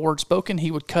audible word spoken,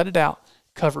 he would cut it out,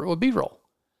 cover it with B-roll.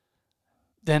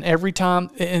 Then every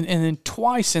time, and then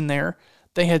twice in there,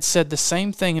 they had said the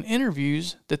same thing in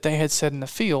interviews that they had said in the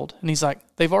field. And he's like,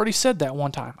 they've already said that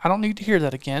one time. I don't need to hear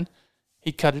that again.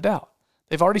 He cut it out.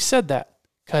 They've already said that.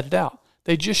 Cut it out.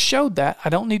 They just showed that. I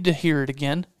don't need to hear it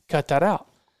again. Cut that out.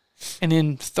 And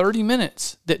in 30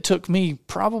 minutes, that took me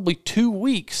probably 2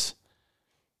 weeks,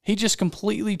 he just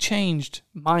completely changed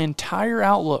my entire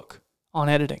outlook on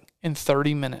editing in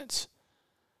 30 minutes.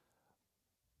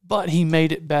 But he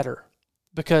made it better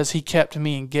because he kept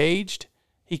me engaged.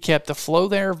 He kept the flow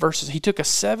there versus he took a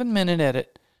 7-minute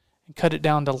edit and cut it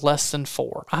down to less than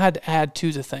 4. I had to add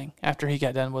to the thing after he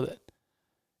got done with it.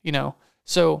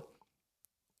 So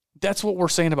that's what we're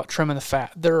saying about trimming the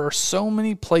fat. There are so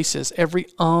many places, every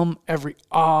every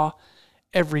ah,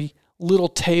 every little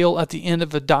tail at the end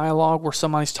of a dialogue where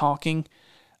somebody's talking,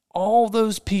 all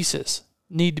those pieces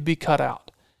need to be cut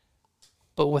out.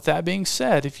 But with that being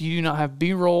said, if you do not have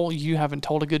B-roll, you haven't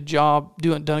done a good job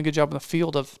in the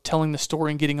field of telling the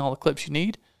story and getting all the clips you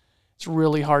need, it's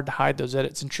really hard to hide those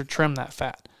edits and trim that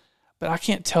fat. But I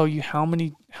can't tell you how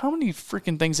many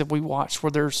freaking things have we watched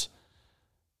where there's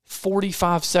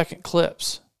 45-second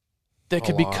clips that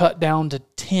could be cut down to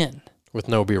 10. With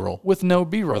no B-roll. With no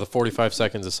B-roll. Or the 45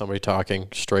 seconds of somebody talking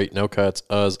straight, no cuts,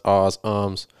 uhs, ahs,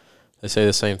 ums. They say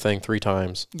the same thing 3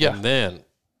 times. Yeah. And then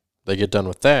they get done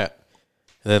with that.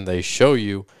 And then they show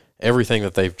you everything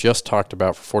that they've just talked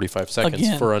about for 45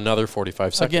 seconds for another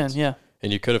 45 seconds. Again, yeah.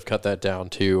 And you could have cut that down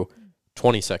to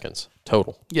 20 seconds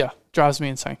total. Yeah. Drives me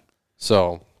insane.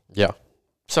 So, yeah.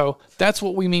 So that's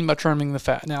what we mean by trimming the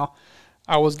fat. Now,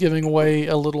 I was giving away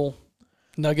a little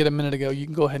nugget a minute ago. You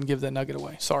can go ahead and give that nugget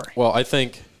away. Sorry. Well, I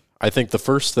think the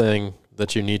first thing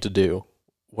that you need to do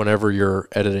whenever you're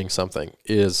editing something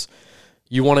is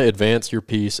you want to advance your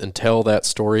piece and tell that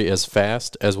story as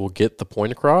fast as will get the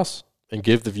point across and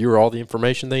give the viewer all the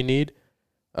information they need.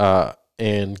 And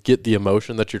and get the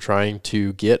emotion that you're trying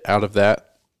to get out of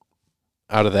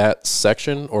that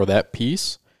section or that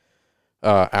piece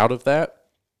out of that,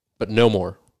 but no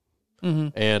more. Mm-hmm.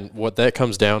 And what that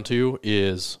comes down to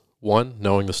is, one,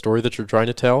 knowing the story that you're trying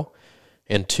to tell,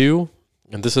 and two,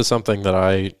 and this is something that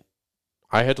I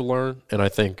had to learn, and I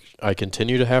think I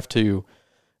continue to have to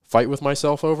fight with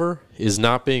myself over, is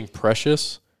not being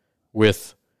precious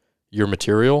with your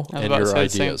material and your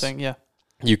ideas. Same thing, yeah.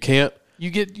 You can't. You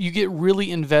get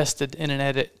really invested in an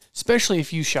edit, especially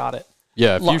if you shot it.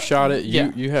 Yeah, if you shot it,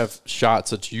 you have shots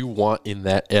that you want in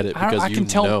that edit because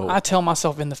I tell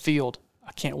myself in the field,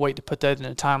 I can't wait to put that in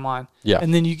a timeline. Yeah.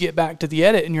 And then you get back to the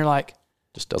edit and you're like,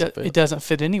 just doesn't fit. It doesn't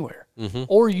fit anywhere. Mm-hmm.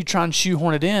 Or you try and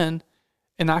shoehorn it in,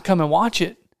 and I come and watch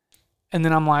it, and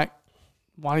then I'm like,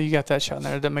 why do you got that shot in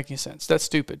there? It doesn't make any sense. That's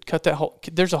stupid. Cut that whole.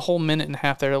 There's a whole minute and a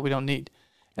half there that we don't need.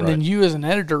 And then you as an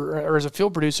editor or as a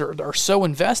field producer are so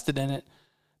invested in it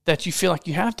that you feel like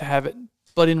you have to have it,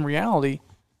 but in reality,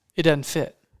 it doesn't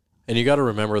fit. And you got to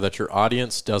remember that your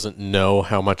audience doesn't know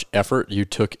how much effort you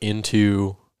took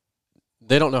into.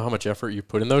 They don't know how much effort you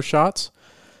put in those shots.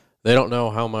 They don't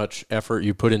know how much effort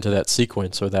you put into that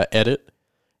sequence or that edit.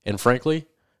 And frankly,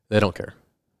 they don't care.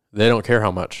 They don't care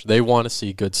how much. They want to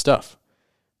see good stuff.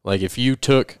 Like if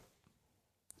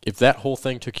that whole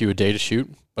thing took you a day to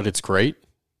shoot, but it's great,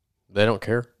 they don't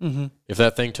care. Mm-hmm. If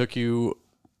that thing took you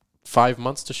 5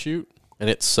 months to shoot and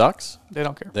it sucks, they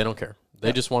don't care. They don't care.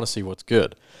 They just want to see what's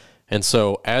good. And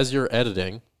so as you're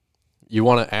editing, you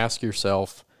want to ask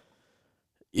yourself,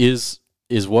 is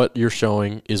what you're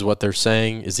showing, is what they're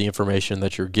saying, is the information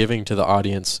that you're giving to the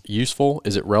audience useful?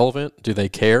 Is it relevant? Do they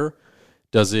care?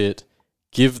 Does it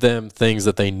give them things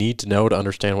that they need to know to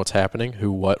understand what's happening?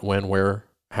 Who, what, when, where,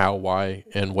 how, why,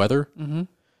 and whether? Mm-hmm.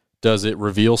 Does it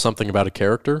reveal something about a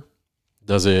character?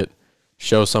 Does it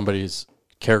show somebody's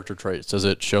character traits? Does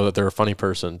it show that they're a funny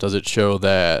person? Does it show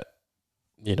that,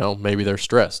 maybe they're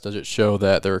stressed? Does it show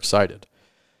that they're excited?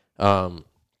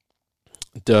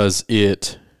 Does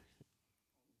it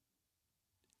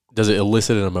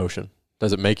elicit an emotion?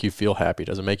 Does it make you feel happy?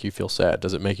 Does it make you feel sad?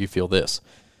 Does it make you feel this?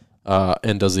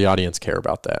 And does the audience care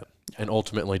about that? And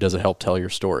ultimately, does it help tell your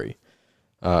story?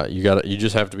 You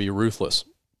just have to be ruthless,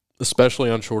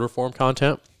 especially on shorter form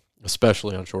content.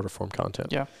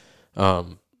 Yeah.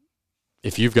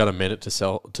 If you've got a minute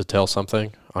to tell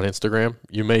something on Instagram,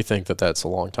 you may think that that's a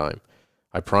long time.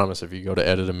 I promise if you go to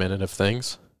edit a minute of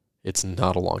things, it's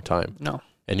not a long time. No.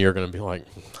 And you're going to be like,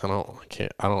 I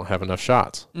don't have enough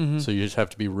shots. Mm-hmm. So you just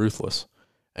have to be ruthless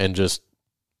and just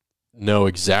know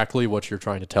exactly what you're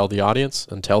trying to tell the audience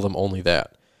and tell them only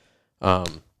that. I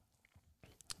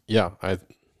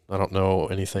don't know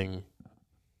anything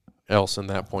else in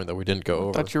that point that we didn't go over.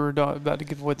 I thought you were about to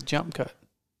give away the jump cut.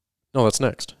 No, that's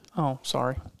next. Oh,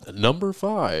 sorry. Number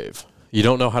 5. You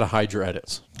don't know how to hide your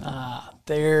edits. Ah,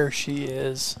 there she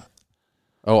is.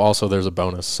 Oh, also there's a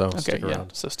bonus, so stick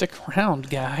around. So stick around,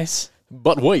 guys.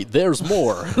 But wait, there's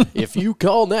more. If you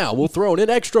call now, we'll throw in an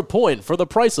extra point for the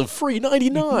price of free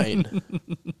 $99.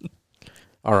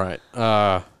 All right.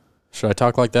 Should I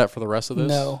talk like that for the rest of this?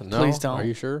 No, please don't. Are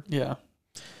you sure? Yeah.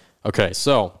 Okay,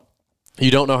 so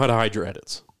you don't know how to hide your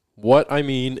edits. What I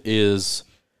mean is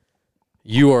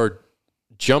you are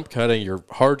jump cutting, you're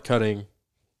hard cutting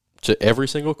to every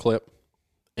single clip,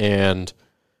 and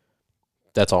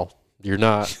that's all.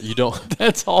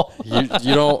 That's all.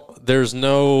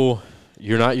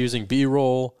 You're not using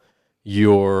B-roll.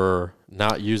 You're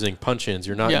not using punch-ins.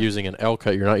 You're not using an L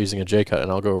cut. You're not using a J cut,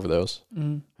 and I'll go over those.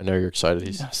 Mm. I know you're excited.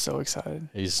 I'm so excited.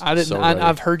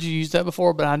 I've heard you use that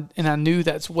before, but I knew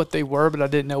that's what they were, but I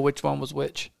didn't know which one was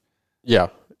which. Yeah.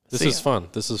 This is fun.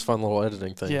 This is fun little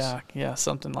editing things. Yeah,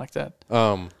 something like that.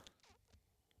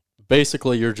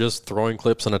 Basically, you're just throwing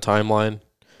clips in a timeline,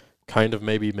 kind of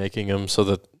maybe making them so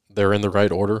that they're in the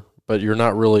right order, but you're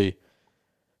not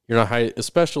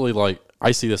especially like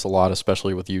I see this a lot,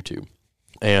 especially with YouTube.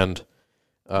 And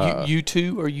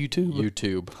YouTube or YouTube?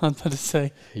 YouTube. I was about to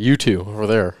say. YouTube over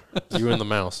there. You and the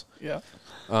mouse. Yeah.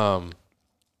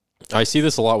 I see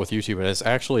this a lot with YouTube, and it's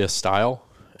actually a style,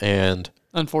 and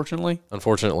unfortunately,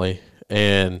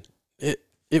 and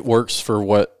it works for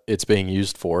what it's being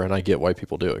used for, and I get why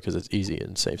people do it because it's easy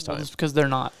and saves time. It's because they're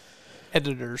not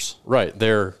editors, right?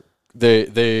 They're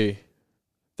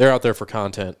out there for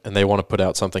content, and they want to put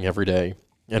out something every day.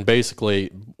 And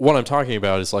basically, what I'm talking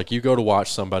about is like you go to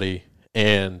watch somebody,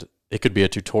 and it could be a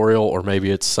tutorial, or maybe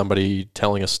it's somebody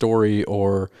telling a story,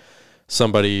 or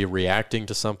somebody reacting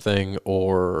to something,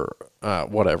 or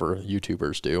whatever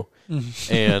YouTubers do.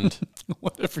 And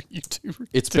whatever YouTubers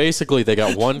it's basically they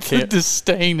got one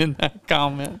disdain in that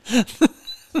comment.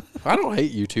 I don't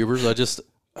hate YouTubers.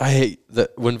 I hate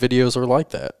that when videos are like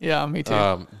that. Yeah, me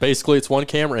too. Basically, it's one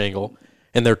camera angle,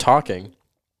 and they're talking,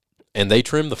 and they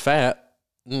trim the fat,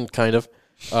 kind of.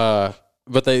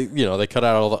 But they cut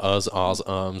out all the ahs,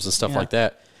 ums, and stuff like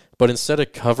that. But instead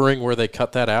of covering where they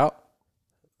cut that out,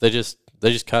 they just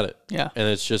cut it. Yeah, and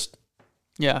it's just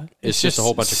it's just a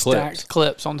whole bunch of stacked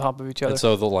clips on top of each other. And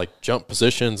so they'll like jump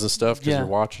positions and stuff because you're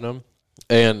watching them,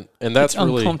 and that's it's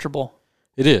really uncomfortable.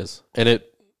 It is, and it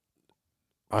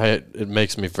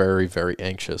makes me very, very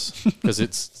anxious because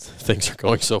things are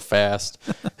going so fast,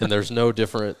 and there's no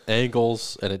different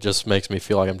angles, and it just makes me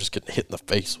feel like I'm just getting hit in the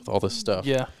face with all this stuff.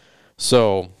 Yeah.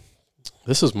 So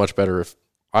this is much better if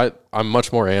I'm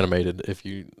much more animated if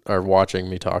you are watching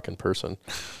me talk in person.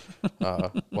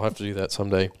 We'll have to do that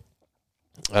someday.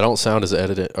 I don't sound as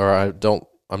edited, or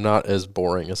I'm not as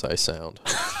boring as I sound.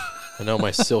 I know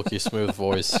my silky smooth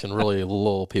voice can really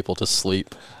lull people to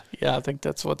sleep. Yeah, I think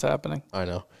that's what's happening. I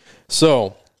know.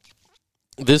 So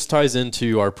this ties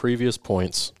into our previous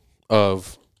points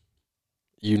of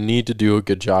you need to do a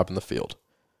good job in the field.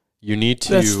 You need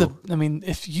to.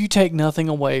 If you take nothing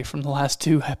away from the last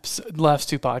two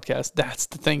podcasts, that's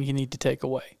the thing you need to take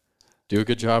away. Do a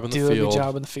good job in the field. Do a good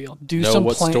job in the field. Know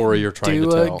what story you're trying to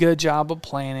tell. Do a good job of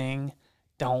planning.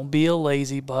 Don't be a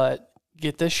lazy butt.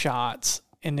 Get the shots,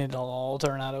 and it'll all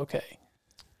turn out okay.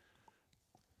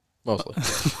 Mostly.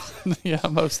 Yeah,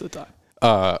 most of the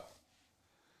time.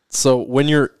 So when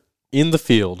you're in the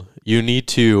field, you need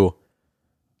to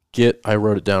I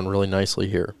wrote it down really nicely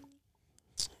here.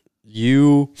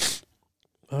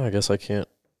 I guess I can't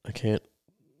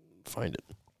find it.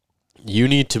 You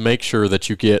need to make sure that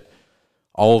you get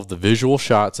all of the visual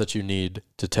shots that you need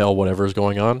to tell whatever's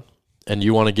going on, and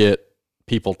you want to get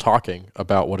people talking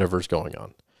about whatever's going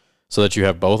on so that you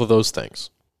have both of those things.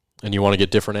 And you want to get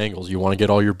different angles. You want to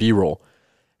get all your B-roll.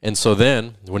 And so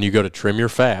then when you go to trim your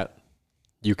fat,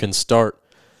 you can start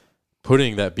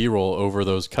putting that B-roll over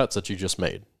those cuts that you just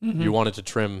made. Mm-hmm. You wanted to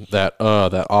trim that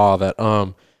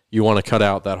you want to cut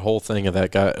out that whole thing of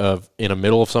that guy in the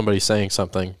middle of somebody saying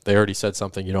something. They already said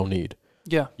something you don't need.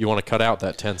 Yeah. You want to cut out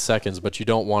that 10 seconds, but you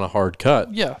don't want a hard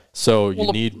cut. Yeah. So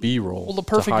you need B-roll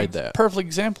to hide that. Perfect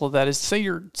example of that is say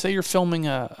you're filming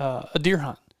a deer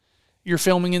hunt. You're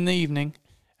filming in the evening,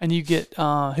 and you get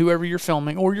whoever you're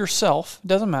filming or yourself,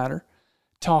 doesn't matter,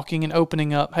 talking and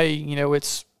opening up. Hey,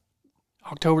 it's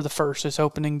October the 1st. It's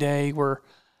opening day. We're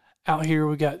out here.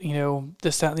 We got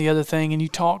this, that, and the other thing, and you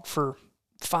talk for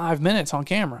 5 minutes on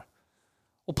camera.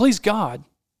 Well, please God,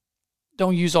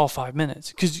 don't use all 5 minutes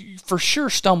because you for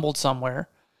sure stumbled somewhere.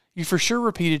 You for sure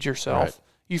repeated yourself. Right.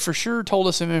 You for sure told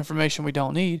us some information we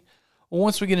don't need. Well,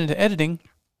 once we get into editing,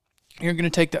 you're going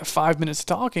to take that 5 minutes of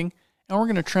talking and we're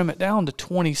going to trim it down to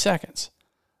 20 seconds.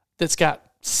 That's got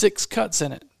 6 cuts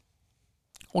in it.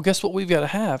 Well, guess what we've got to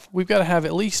have? We've got to have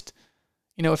at least,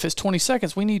 if it's 20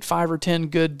 seconds, we need 5 or 10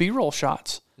 good B-roll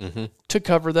shots to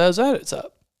cover those edits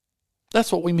up.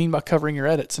 That's what we mean by covering your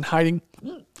edits and hiding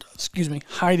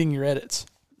your edits.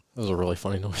 That was a really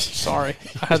funny noise. Sorry.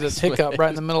 I had this hiccup right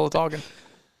in the middle of talking.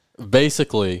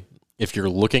 Basically, if you're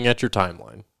looking at your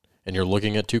timeline and you're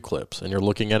looking at 2 clips and you're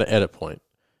looking at an edit point,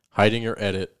 hiding your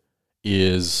edit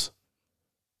is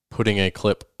putting a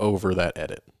clip over that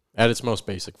edit at its most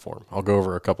basic form. I'll go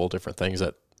over a couple of different things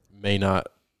that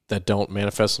don't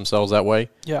manifest themselves that way.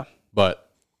 Yeah. But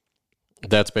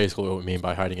that's basically what we mean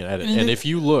by hiding an edit. And if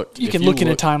you looked... You can look in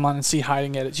a timeline and see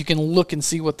hiding edits. You can look and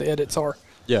see what the edits are.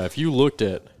 Yeah, if you looked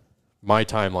at my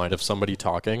timeline of somebody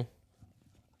talking,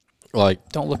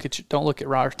 don't look at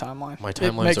Ryder's timeline. My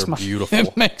timelines are beautiful.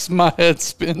 It makes my head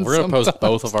spin. We're going to post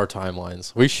both of our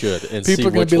timelines. We should. And people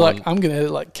are going to be like, I'm going to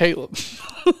edit like Caleb.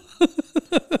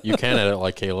 You can edit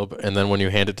like Caleb, and then when you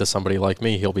hand it to somebody like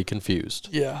me, he'll be confused.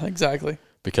 Yeah, exactly.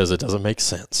 Because it doesn't make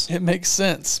sense. It makes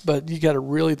sense, but you got to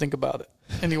really think about it.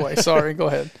 Anyway, sorry, go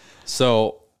ahead.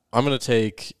 So I'm going to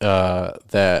take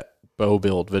that bow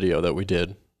build video that we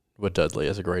did with Dudley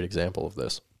as a great example of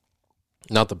this.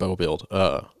 Not the bow build,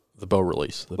 the bow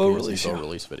release. The bow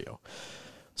release video.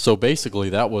 So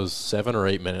basically that was 7 or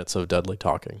 8 minutes of Dudley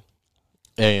talking.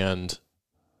 And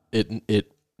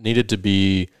it needed to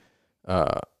be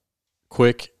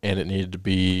quick and it needed to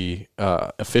be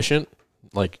efficient.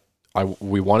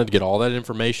 We wanted to get all that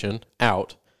information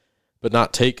out, but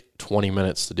not take 20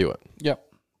 minutes to do it. Yep.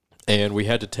 And we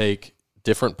had to take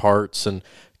different parts and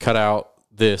cut out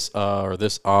this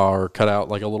or cut out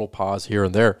like a little pause here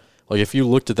and there. Like if you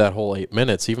looked at that whole 8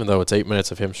 minutes, even though it's 8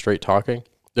 minutes of him straight talking,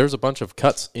 there's a bunch of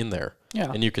cuts in there.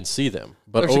 Yeah. And you can see them.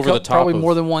 But there's over the top probably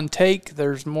more than one take.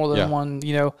 There's more than one,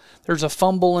 there's a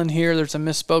fumble in here. There's a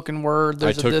misspoken word.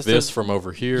 I took this from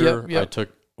over here. Yep. I took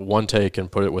one take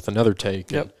and put it with another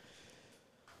take. Yep.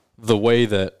 the way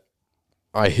that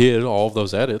I hid all of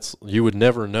those edits, you would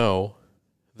never know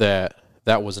that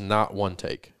that was not one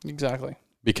take. Exactly.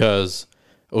 Because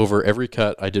over every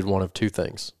cut, I did one of two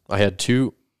things. I had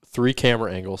three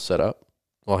camera angles set up.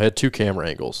 Well, I had two camera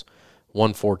angles,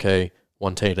 one 4K,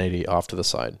 one 1080 off to the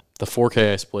side. The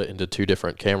 4K I split into two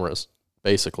different cameras,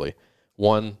 basically.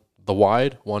 One, the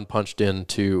wide, one punched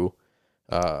into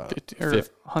 50 or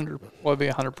 100, what would be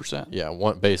 100%. Yeah,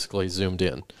 one basically zoomed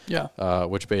in. Yeah.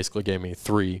 Which basically gave me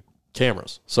three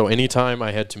cameras. So anytime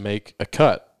I had to make a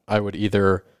cut, I would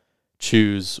either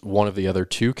choose one of the other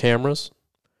two cameras.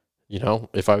 You know,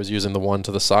 if I was using the one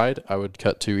to the side, I would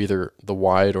cut to either the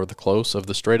wide or the close of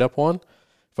the straight up one.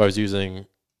 If I was using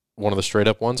one of the straight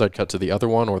up ones, I'd cut to the other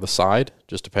one or the side,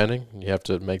 just depending. You have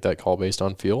to make that call based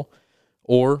on feel.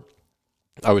 Or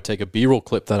I would take a B-roll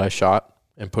clip that I shot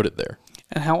and put it there.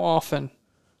 And how often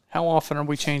are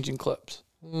we changing clips?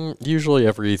 Usually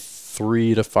every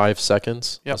 3 to 5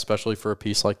 seconds, Yep. especially for a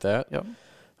piece like that. Yep.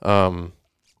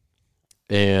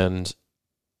 And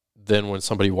then when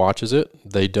somebody watches it,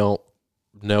 they don't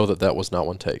know that that was not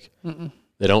one take. Mm-mm.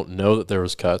 They don't know that there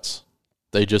was cuts.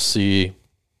 They just see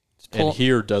and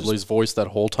hear Dudley's voice that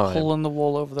whole time. Pulling the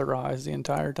wool over their eyes the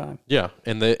entire time. Yeah,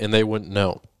 and they wouldn't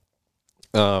know.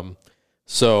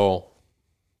 So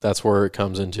that's where it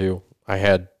comes into. I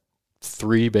had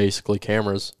 3 basically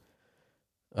cameras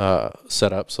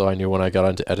set up, so I knew when I got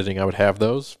into editing I would have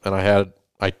those, and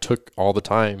I took all the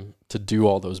time to do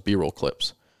all those B-roll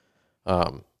clips.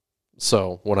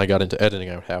 So when I got into editing,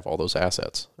 I would have all those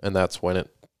assets, and that's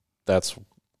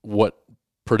what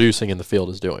producing in the field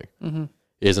is doing. Mm-hmm.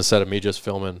 Is instead of me just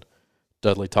filming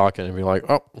Dudley talking and be like,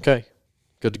 oh, okay,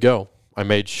 good to go, I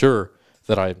made sure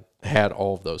that I had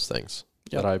all of those things,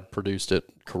 Yep. that I produced it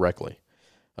correctly.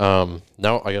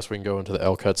 Now I guess we can go into the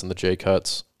L cuts and the J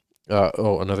cuts.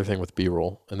 Another thing with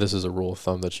B-roll, and this is a rule of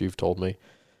thumb that you've told me.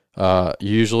 You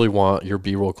usually want your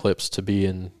B-roll clips to be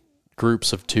in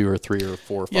groups of 2 or 3 or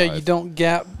 4 or 5. Yeah, you don't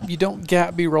gap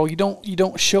B-roll. You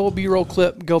don't show a B-roll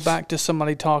clip, go back to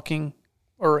somebody talking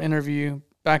or interview,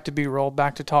 back to B-roll,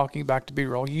 back to talking, back to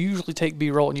B-roll. You usually take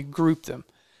B-roll and you group them.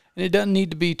 And it doesn't need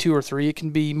to be 2 or 3. It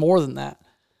can be more than that.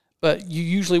 But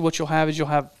what you'll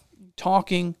have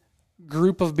talking,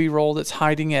 group of B-roll that's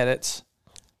hiding edits,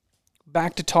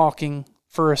 back to talking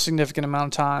for a significant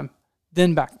amount of time,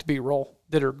 then back to B-roll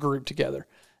that are grouped together.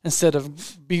 Instead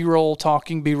of B-roll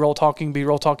talking, B-roll talking,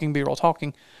 B-roll talking, B-roll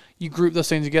talking, you group those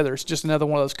things together. It's just another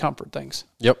one of those comfort things.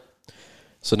 Yep.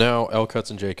 So now L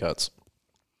cuts and J cuts.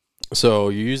 So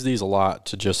you use these a lot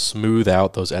to just smooth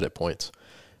out those edit points.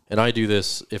 And I do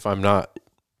this if I'm not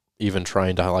even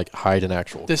trying to like hide an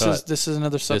actual cut. This is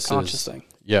another subconscious thing.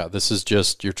 Yeah, this is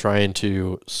just you're trying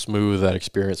to smooth that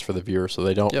experience for the viewer so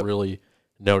they don't really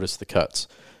notice the cuts.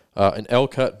 An L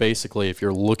cut, basically, if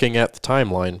you're looking at the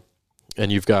timeline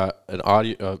and you've got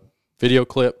a video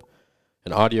clip,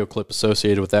 an audio clip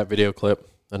associated with that video clip,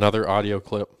 another audio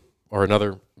clip, or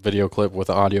another video clip with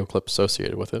an audio clip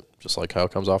associated with it, just like how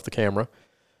it comes off the camera.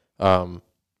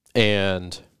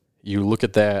 And you look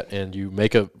at that and you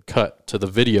make a cut to the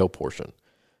video portion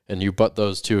and you butt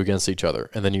those two against each other.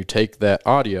 And then you take that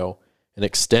audio and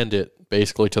extend it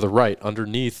basically to the right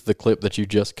underneath the clip that you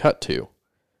just cut to.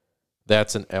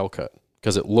 That's an L cut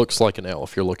because it looks like an L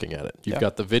if you're looking at it. You've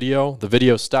got the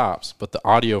video stops, but the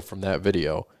audio from that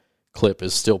video clip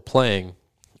is still playing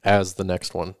as the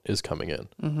next one is coming in.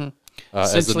 Mm-hmm.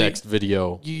 As the next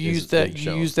video you use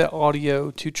that audio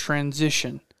to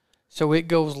transition. So it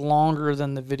goes longer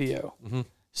than the video. Mm-hmm.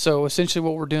 So essentially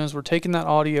what we're doing is we're taking that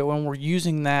audio and we're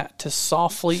using that to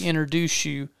softly introduce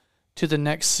you to the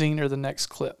next scene or the next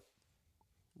clip.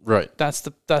 Right. That's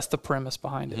the premise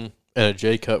behind it. Mm-hmm. And a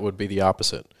J cut would be the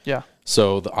opposite. Yeah.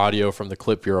 So the audio from the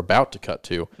clip you're about to cut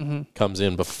to comes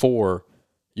in before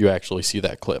you actually see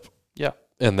that clip. Yeah.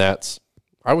 And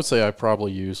I would say I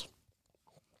probably use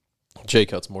J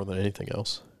cuts more than anything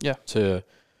else. Yeah. To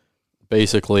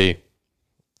basically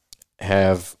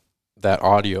have that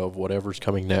audio of whatever's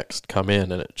coming next come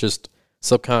in, and it just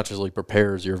subconsciously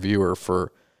prepares your viewer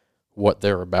for what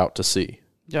they're about to see.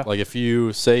 Yeah. Like if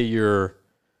you say you're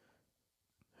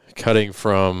cutting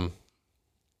from,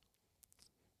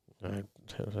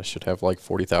 I should have like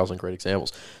 40,000 great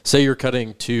examples. Say you're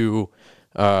cutting to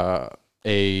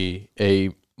a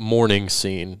morning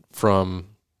scene from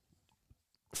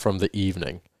the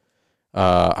evening.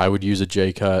 I would use a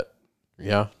J cut.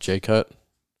 Yeah, J cut.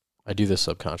 I do this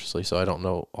subconsciously, so I don't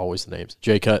know always the names.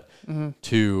 J cut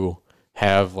to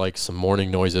have like some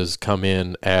morning noises come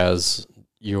in as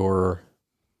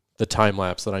the time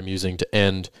lapse that I'm using to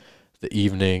end the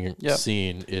evening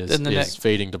scene is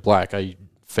fading to black. I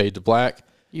fade to black,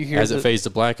 You hear as it fades to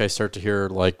black, I start to hear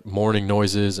like morning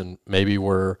noises, and maybe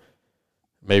we're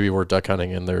duck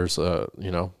hunting and there's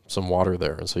some water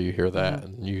there, and so you hear that,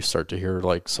 and you start to hear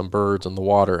like some birds in the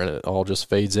water, and it all just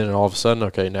fades in, and all of a sudden,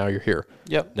 okay, now you're here.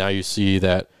 Yep. Now you see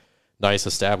that nice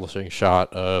establishing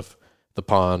shot of the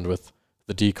pond with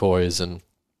the decoys, and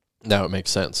now it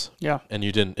makes sense. Yeah. And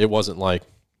it wasn't like,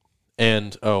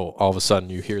 and all of a sudden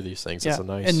you hear these things. Yeah. It's a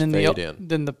nice and then fade in.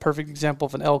 Then the perfect example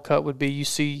of an L cut would be you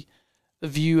see the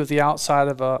view of the outside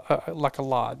of a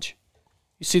lodge.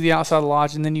 You see the outside of the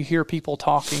lodge, and then you hear people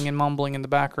talking and mumbling in the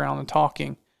background and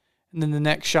talking. And then the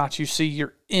next shot you see,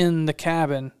 you're in the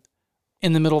cabin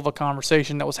in the middle of a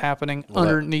conversation that was happening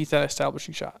underneath that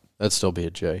establishing shot. That'd still be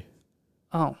a J.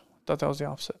 Oh, I thought that was the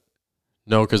opposite.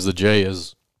 No, because the J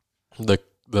is the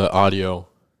audio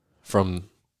from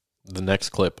the next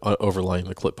clip overlaying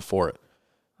the clip before it.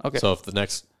 Okay. So if the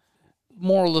next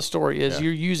moral of the story is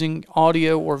you're using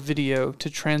audio or video to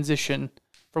transition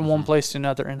from one place to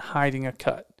another and hiding a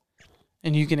cut.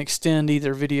 And you can extend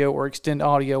either video or extend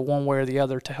audio one way or the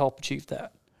other to help achieve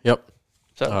that. Yep.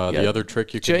 So the other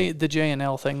trick you can... the J and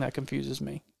L thing, that confuses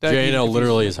me. J and L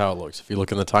literally is how it looks. If you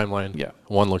look in the timeline, yeah,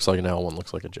 one looks like an L, one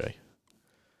looks like a J.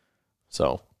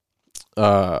 So,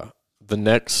 the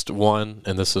next one,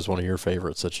 and this is one of your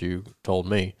favorites that you told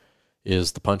me,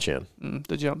 is the punch in.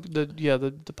 The jump,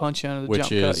 the punch in, or the which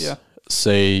jump is, cut,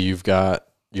 say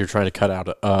you're trying to cut out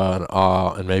an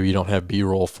and maybe you don't have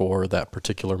B-roll for that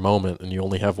particular moment, and you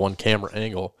only have one camera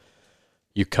angle.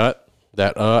 You cut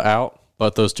that out,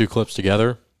 butt those two clips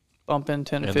together. Bump in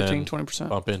 10 to 15, 20%.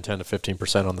 Bump in 10 to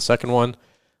 15% on the second one.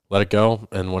 Let it go,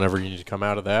 and whenever you need to come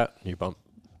out of that, you bump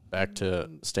back to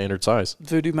standard size.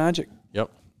 Voodoo magic. Yep.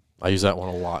 I use that one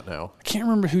a lot now. I can't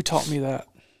remember who taught me that.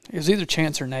 It was either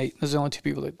Chance or Nate. Those are the only two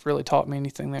people that really taught me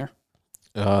anything there.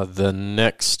 The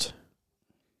next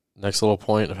little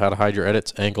point of how to hide your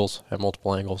edits, angles, have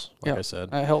multiple angles, like I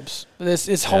said. That helps.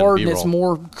 It's hard and it's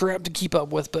more crap to keep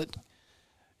up with, but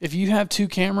if you have two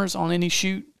cameras on any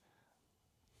shoot,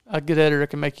 a good editor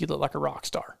can make you look like a rock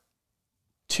star.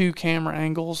 Two camera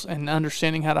angles and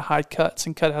understanding how to hide cuts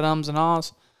and cut out ums and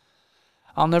ahs.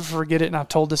 I'll never forget it, and I've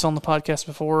told this on the podcast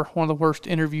before. One of the worst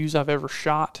interviews I've ever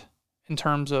shot in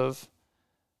terms of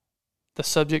the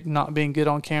subject not being good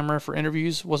on camera for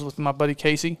interviews was with my buddy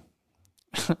Casey.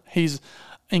 He's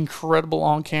incredible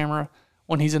on camera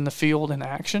when he's in the field in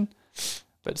action,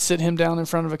 but sit him down in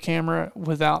front of a camera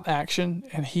without action,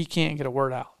 and he can't get a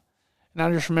word out. And I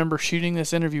just remember shooting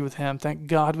this interview with him. Thank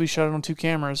God we shot it on two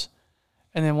cameras.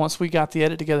 And then once we got the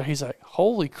edit together, he's like,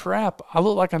 holy crap, I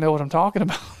look like I know what I'm talking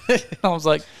about. I was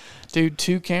like, dude,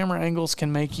 two camera angles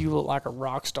can make you look like a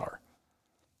rock star.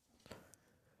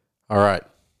 All right.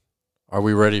 Are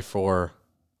we ready for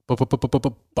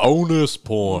bonus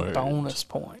point? Bonus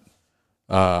point.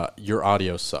 Your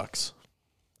audio sucks.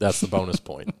 That's the bonus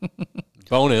point.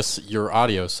 Bonus, your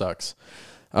audio sucks.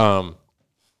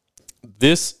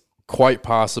 This quite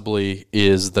possibly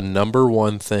is the number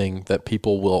one thing that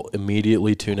people will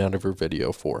immediately tune out of your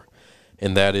video for,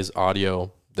 and that is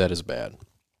audio that is bad.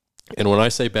 And when I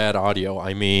say bad audio,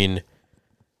 I mean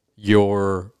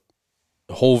your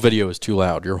whole video is too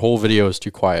loud. Your whole video is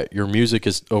too quiet. Your music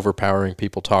is overpowering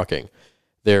people talking.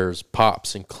 There's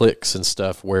pops and clicks and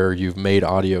stuff where you've made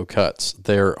audio cuts.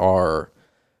 There are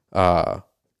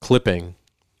clipping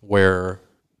where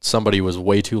somebody was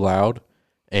way too loud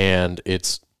and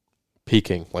it's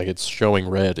peaking, like it's showing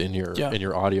red in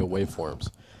your audio waveforms.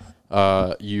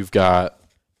 You've got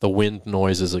the wind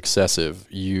noise is excessive.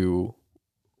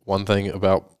 One thing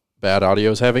about bad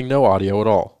audio is having no audio at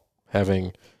all.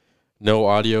 Having no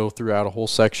audio throughout a whole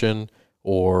section,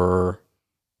 or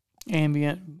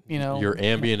ambient, your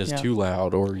ambient is too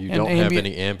loud, or you don't have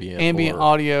any ambient. Ambient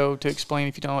audio, to explain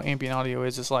if you don't know what ambient audio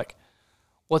is, it's like,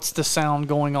 what's the sound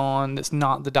going on that's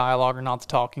not the dialogue or not the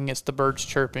talking? It's the birds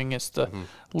chirping. It's the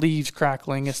leaves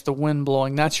crackling. It's the wind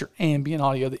blowing. That's your ambient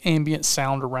audio, the ambient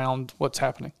sound around what's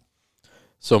happening.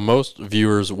 So most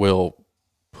viewers will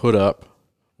put up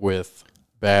with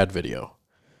bad video.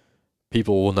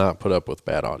 People will not put up with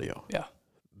bad audio. Yeah.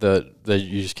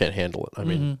 You just can't handle it. I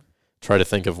mean, try to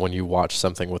think of when you watch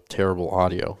something with terrible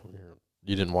audio.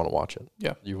 You didn't want to watch it.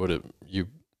 Yeah. You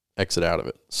exit out of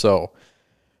it. So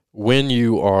when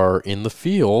you are in the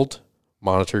field,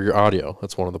 monitor your audio.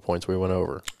 That's one of the points we went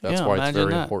over. That's why it's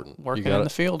very important. Working in the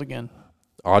field again.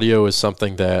 Audio is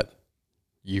something that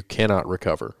you cannot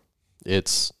recover.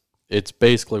 It's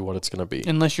basically what it's going to be.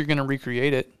 Unless you're going to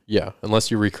recreate it. Yeah, unless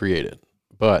you recreate it.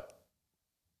 But,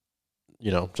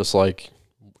 just like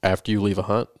after you leave a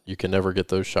hunt, you can never get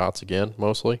those shots again,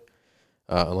 mostly,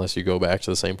 unless you go back to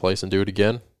the same place and do it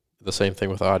again. The same thing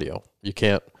with audio. You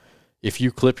can't if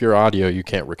you clip your audio, you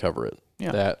can't recover it.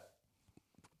 Yeah. That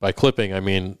by clipping, I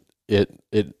mean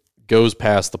it goes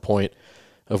past the point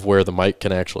of where the mic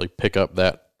can actually pick up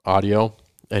that audio,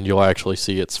 and you'll actually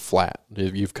see it's flat.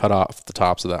 You've cut off the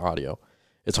tops of that audio.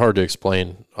 It's hard to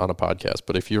explain on a podcast,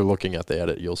 but if you're looking at the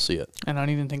edit, you'll see it. And I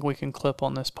don't even think we can clip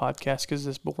on this podcast because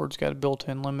this board's got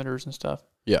built-in limiters and stuff.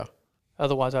 Yeah.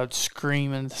 Otherwise, I would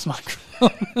scream into this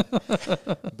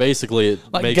microphone. Basically, it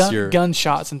like makes your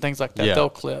gunshots and things like that. Yeah. They'll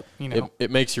clip. You know.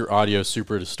 it makes your audio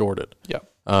super distorted.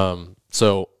 Yeah.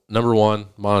 So number one,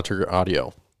 monitor your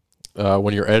audio.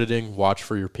 When you're editing, watch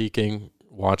for your peaking,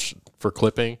 watch for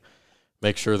clipping.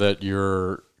 Make sure that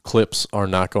your clips are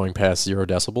not going past 0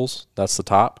 decibels. That's the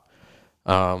top.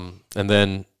 And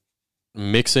then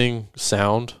mixing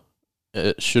sound,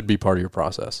 it should be part of your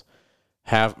process.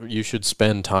 You should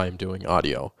spend time doing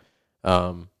audio.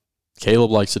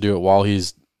 Caleb likes to do it while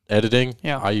he's editing.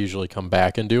 Yeah. I usually come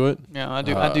back and do it. Yeah, I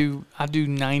do. I do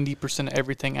 90% of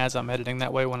everything as I'm editing.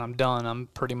 That way, when I'm done, I'm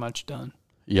pretty much done.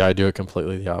 Yeah, I do it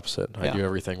completely the opposite. I Yeah. do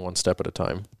everything one step at a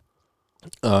time.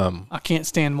 I can't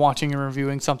stand watching and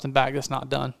reviewing something back that's not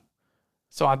done.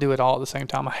 So I do it all at the same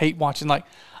time. I hate watching like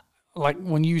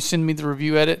when you send me the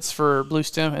review edits for Blue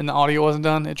Stem and the audio wasn't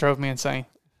done, it drove me insane.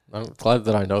 I'm glad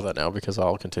that I know that now because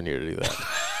I'll continue to do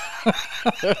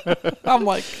that. I'm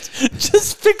like,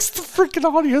 just fix the freaking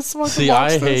audio so I can See,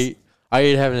 watch I this.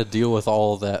 hate having to deal with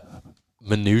all that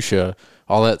minutia,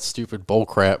 all that stupid bull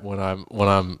crap when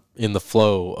I'm in the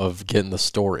flow of getting the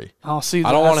story. Oh, see,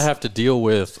 I don't want to have to deal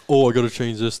with, I got to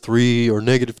change this 3 or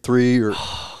 -3 or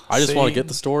I just want to See? get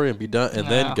the story and be done and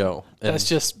then go. And That's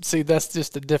just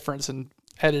the difference in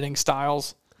editing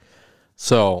styles.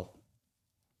 so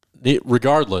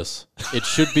regardless, it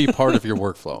should be part of your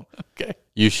workflow. Okay.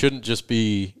 You shouldn't just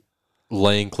be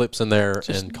laying clips in there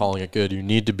and calling it good. You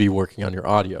need to be working on your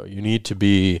audio. You need to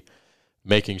be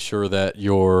making sure that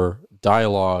your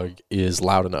dialogue is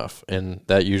loud enough, and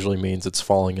that usually means it's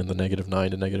falling in the -9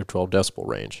 to -12 decibel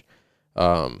range.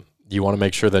 You want to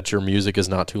make sure that your music is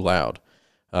not too loud.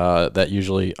 That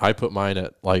usually, I put mine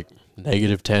at like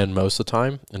 -10 most of the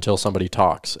time until somebody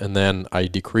talks, and then I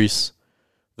decrease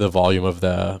the volume of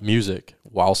the music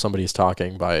while somebody's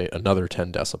talking by another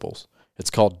 10 decibels.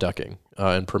 It's called ducking,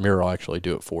 and Premiere will actually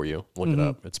do it for you. Look it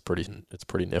up. It's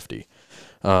pretty nifty.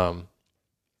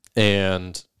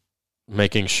 And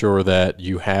making sure that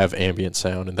you have ambient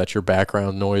sound and that your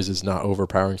background noise is not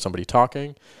overpowering somebody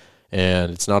talking,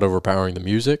 and it's not overpowering the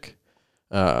music.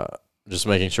 Just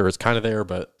making sure it's kind of there,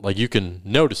 but like you can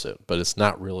notice it, but it's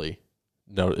not really.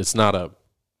 No, it's not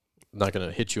going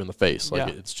to hit you in the face. Like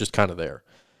it's just kind of there.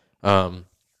 And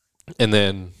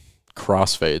then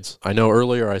crossfades. I know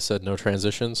earlier I said no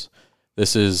transitions.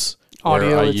 This is Audio,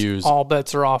 where I use all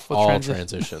bets are off with all transitions.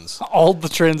 transitions. All the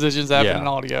transitions happen Yeah. in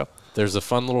audio. There's a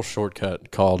fun little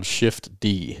shortcut called Shift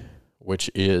D,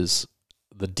 which is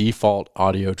the default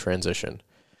audio transition.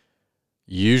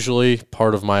 Usually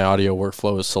part of my audio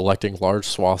workflow is selecting large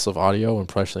swaths of audio and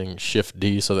pressing Shift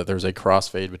D so that there's a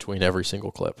crossfade between every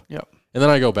single clip. Yep. And then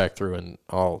I go back through and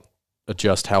I'll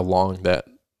adjust how long that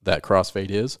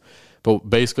crossfade is.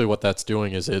 But basically what that's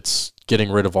doing is it's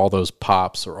getting rid of all those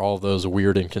pops or all those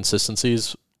weird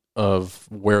inconsistencies of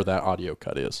where that audio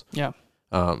cut is. Yeah.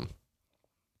 And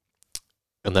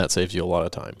that saves you a lot of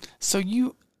time. So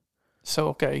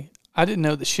okay, I didn't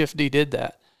know that Shift D did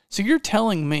that. So you're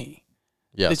telling me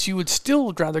that you would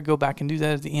still rather go back and do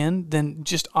that at the end than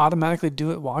just automatically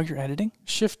do it while you're editing?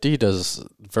 Shift D does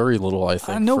very little, I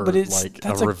think. I know, for but it's like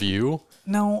a review.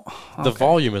 No. The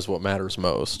volume is what matters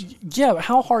most. Yeah, but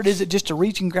how hard is it just to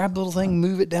reach and grab the little thing,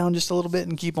 move it down just a little bit,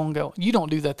 and keep on going? You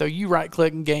don't do that though. You right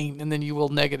click and gain, and then you will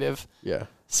negative. Yeah.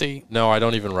 See. No, I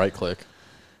don't even right click.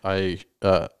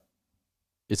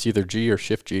 It's either G or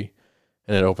Shift G,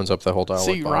 and it opens up the whole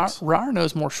dialog box. See, Ryer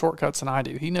knows more shortcuts than I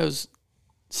do. He knows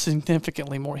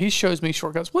significantly more. He shows me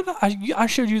shortcuts. I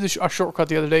showed you a shortcut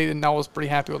the other day, and I was pretty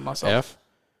happy with myself. F?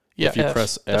 Yeah, if you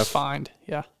press F. That's fine.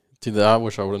 Yeah. See, I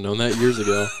wish I would have known that years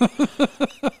ago.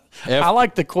 I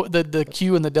like the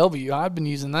Q and the W. I've been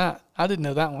using that. I didn't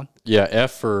know that one. Yeah,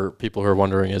 F for people who are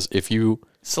wondering is if you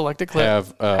select a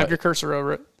clip, have your cursor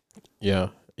over it. Yeah,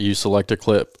 you select a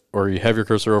clip or you have your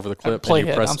cursor over the clip and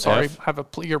you press F. Have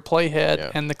your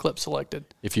playhead and the clip selected.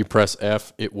 If you press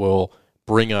F, it will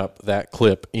bring up that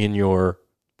clip in your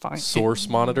source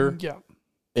monitor. Yeah.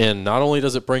 And not only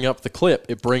does it bring up the clip,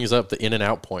 it brings up the in and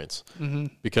out points. Mm-hmm.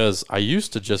 Because I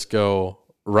used to just go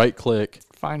right click,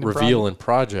 reveal in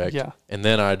project, and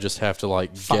then I just have to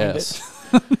like guess.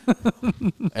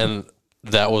 And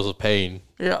that was a pain.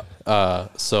 Yeah.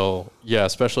 So yeah,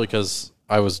 especially because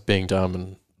I was being dumb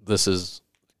and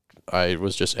I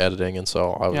was just editing, and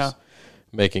so I was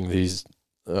making these.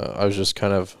 I was just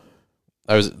kind of.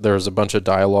 There was a bunch of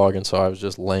dialogue, and so I was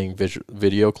just laying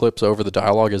video clips over the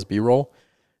dialogue as B-roll.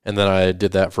 And then I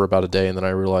did that for about a day, and then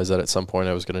I realized that at some point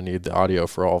I was going to need the audio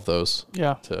for all of those.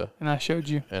 Yeah. And I showed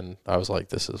you. And I was like,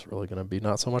 this is really going to be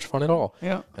not so much fun at all.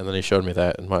 Yeah. And then he showed me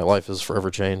that, and my life is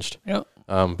forever changed. Yeah.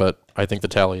 But I think the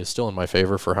tally is still in my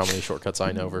favor for how many shortcuts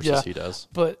I know versus he does.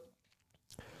 But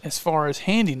as far as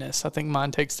handiness, I think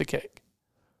mine takes the cake.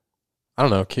 I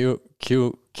don't know. Q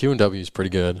and W is pretty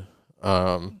good.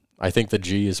 I think the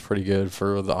G is pretty good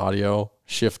for the audio.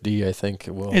 Shift D, I think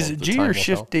will. Is it G or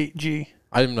Shift D? G?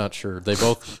 I'm not sure. They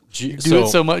both G. You do it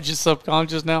so much, it's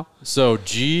subconscious now. So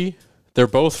G, they're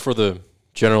both for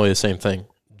generally the same thing.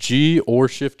 G or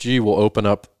Shift G will open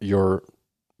up your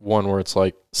one where it's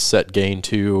like set gain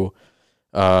to,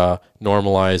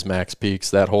 normalize max peaks,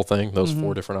 that whole thing. Those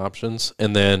 4 different options,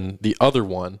 and then the other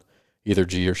one, either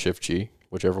G or Shift G,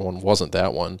 whichever one wasn't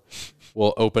that one,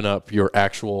 will open up your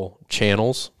actual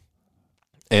channels,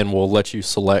 and will let you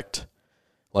select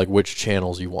like which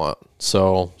channels you want.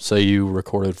 So say you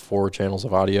recorded 4 channels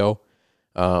of audio,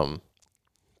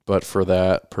 but for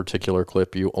that particular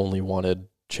clip you only wanted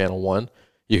channel 1,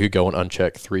 you could go and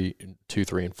uncheck 2,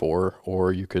 3, and 4,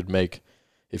 or you could make,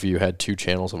 if you had 2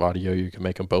 channels of audio, you could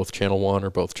make them both channel 1 or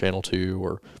both channel 2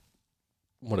 or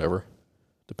whatever,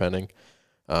 depending.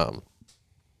 But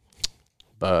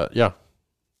yeah,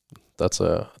 that's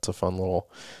a fun little.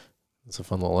 That's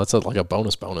like a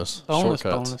bonus shortcuts.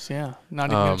 Bonus, yeah. Not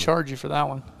even going to charge you for that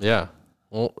one. Yeah.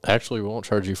 Well, actually, we won't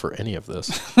charge you for any of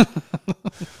this.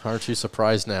 Aren't you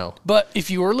surprised now? But if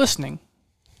you are listening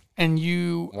and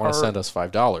you want to send us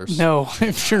 $5. No,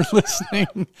 if you're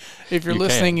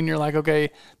listening, and you're like, okay,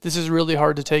 this is really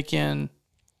hard to take in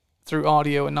through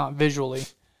audio and not visually,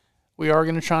 we are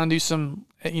going to try and do some,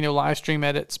 live stream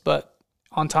edits. But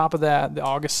on top of that, the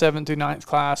August 7th through 9th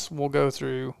class, we'll go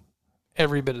through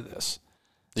every bit of this.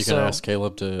 You can ask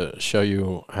Caleb to show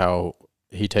you how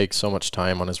he takes so much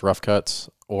time on his rough cuts,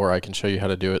 or I can show you how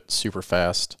to do it super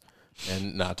fast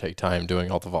and not take time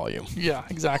doing all the volume. Yeah,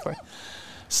 exactly.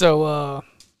 So I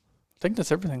think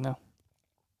that's everything now.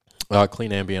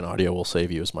 Clean ambient audio will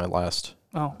save you is my last.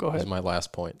 Oh, go ahead. Is my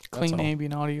last point. Clean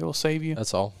ambient audio will save you.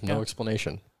 That's all. No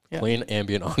explanation. Yeah. Clean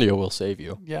ambient audio will save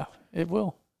you. Yeah, it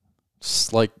will.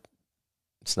 It's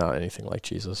not anything like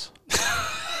Jesus.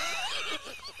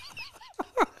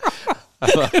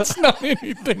 It's not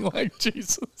anything like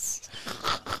Jesus.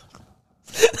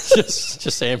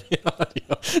 just ambient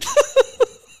audio.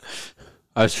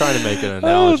 I was trying to make an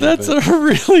analogy. Oh, that's a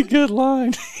really good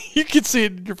line. You can see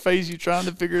it in your face. You're trying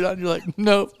to figure it out. And you're like,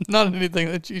 nope, not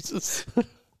anything like Jesus.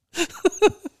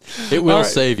 It will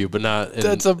save you, but not in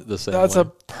the same way. That's a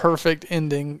perfect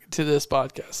ending to this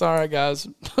podcast. All right, guys.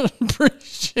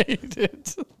 Appreciate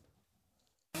it.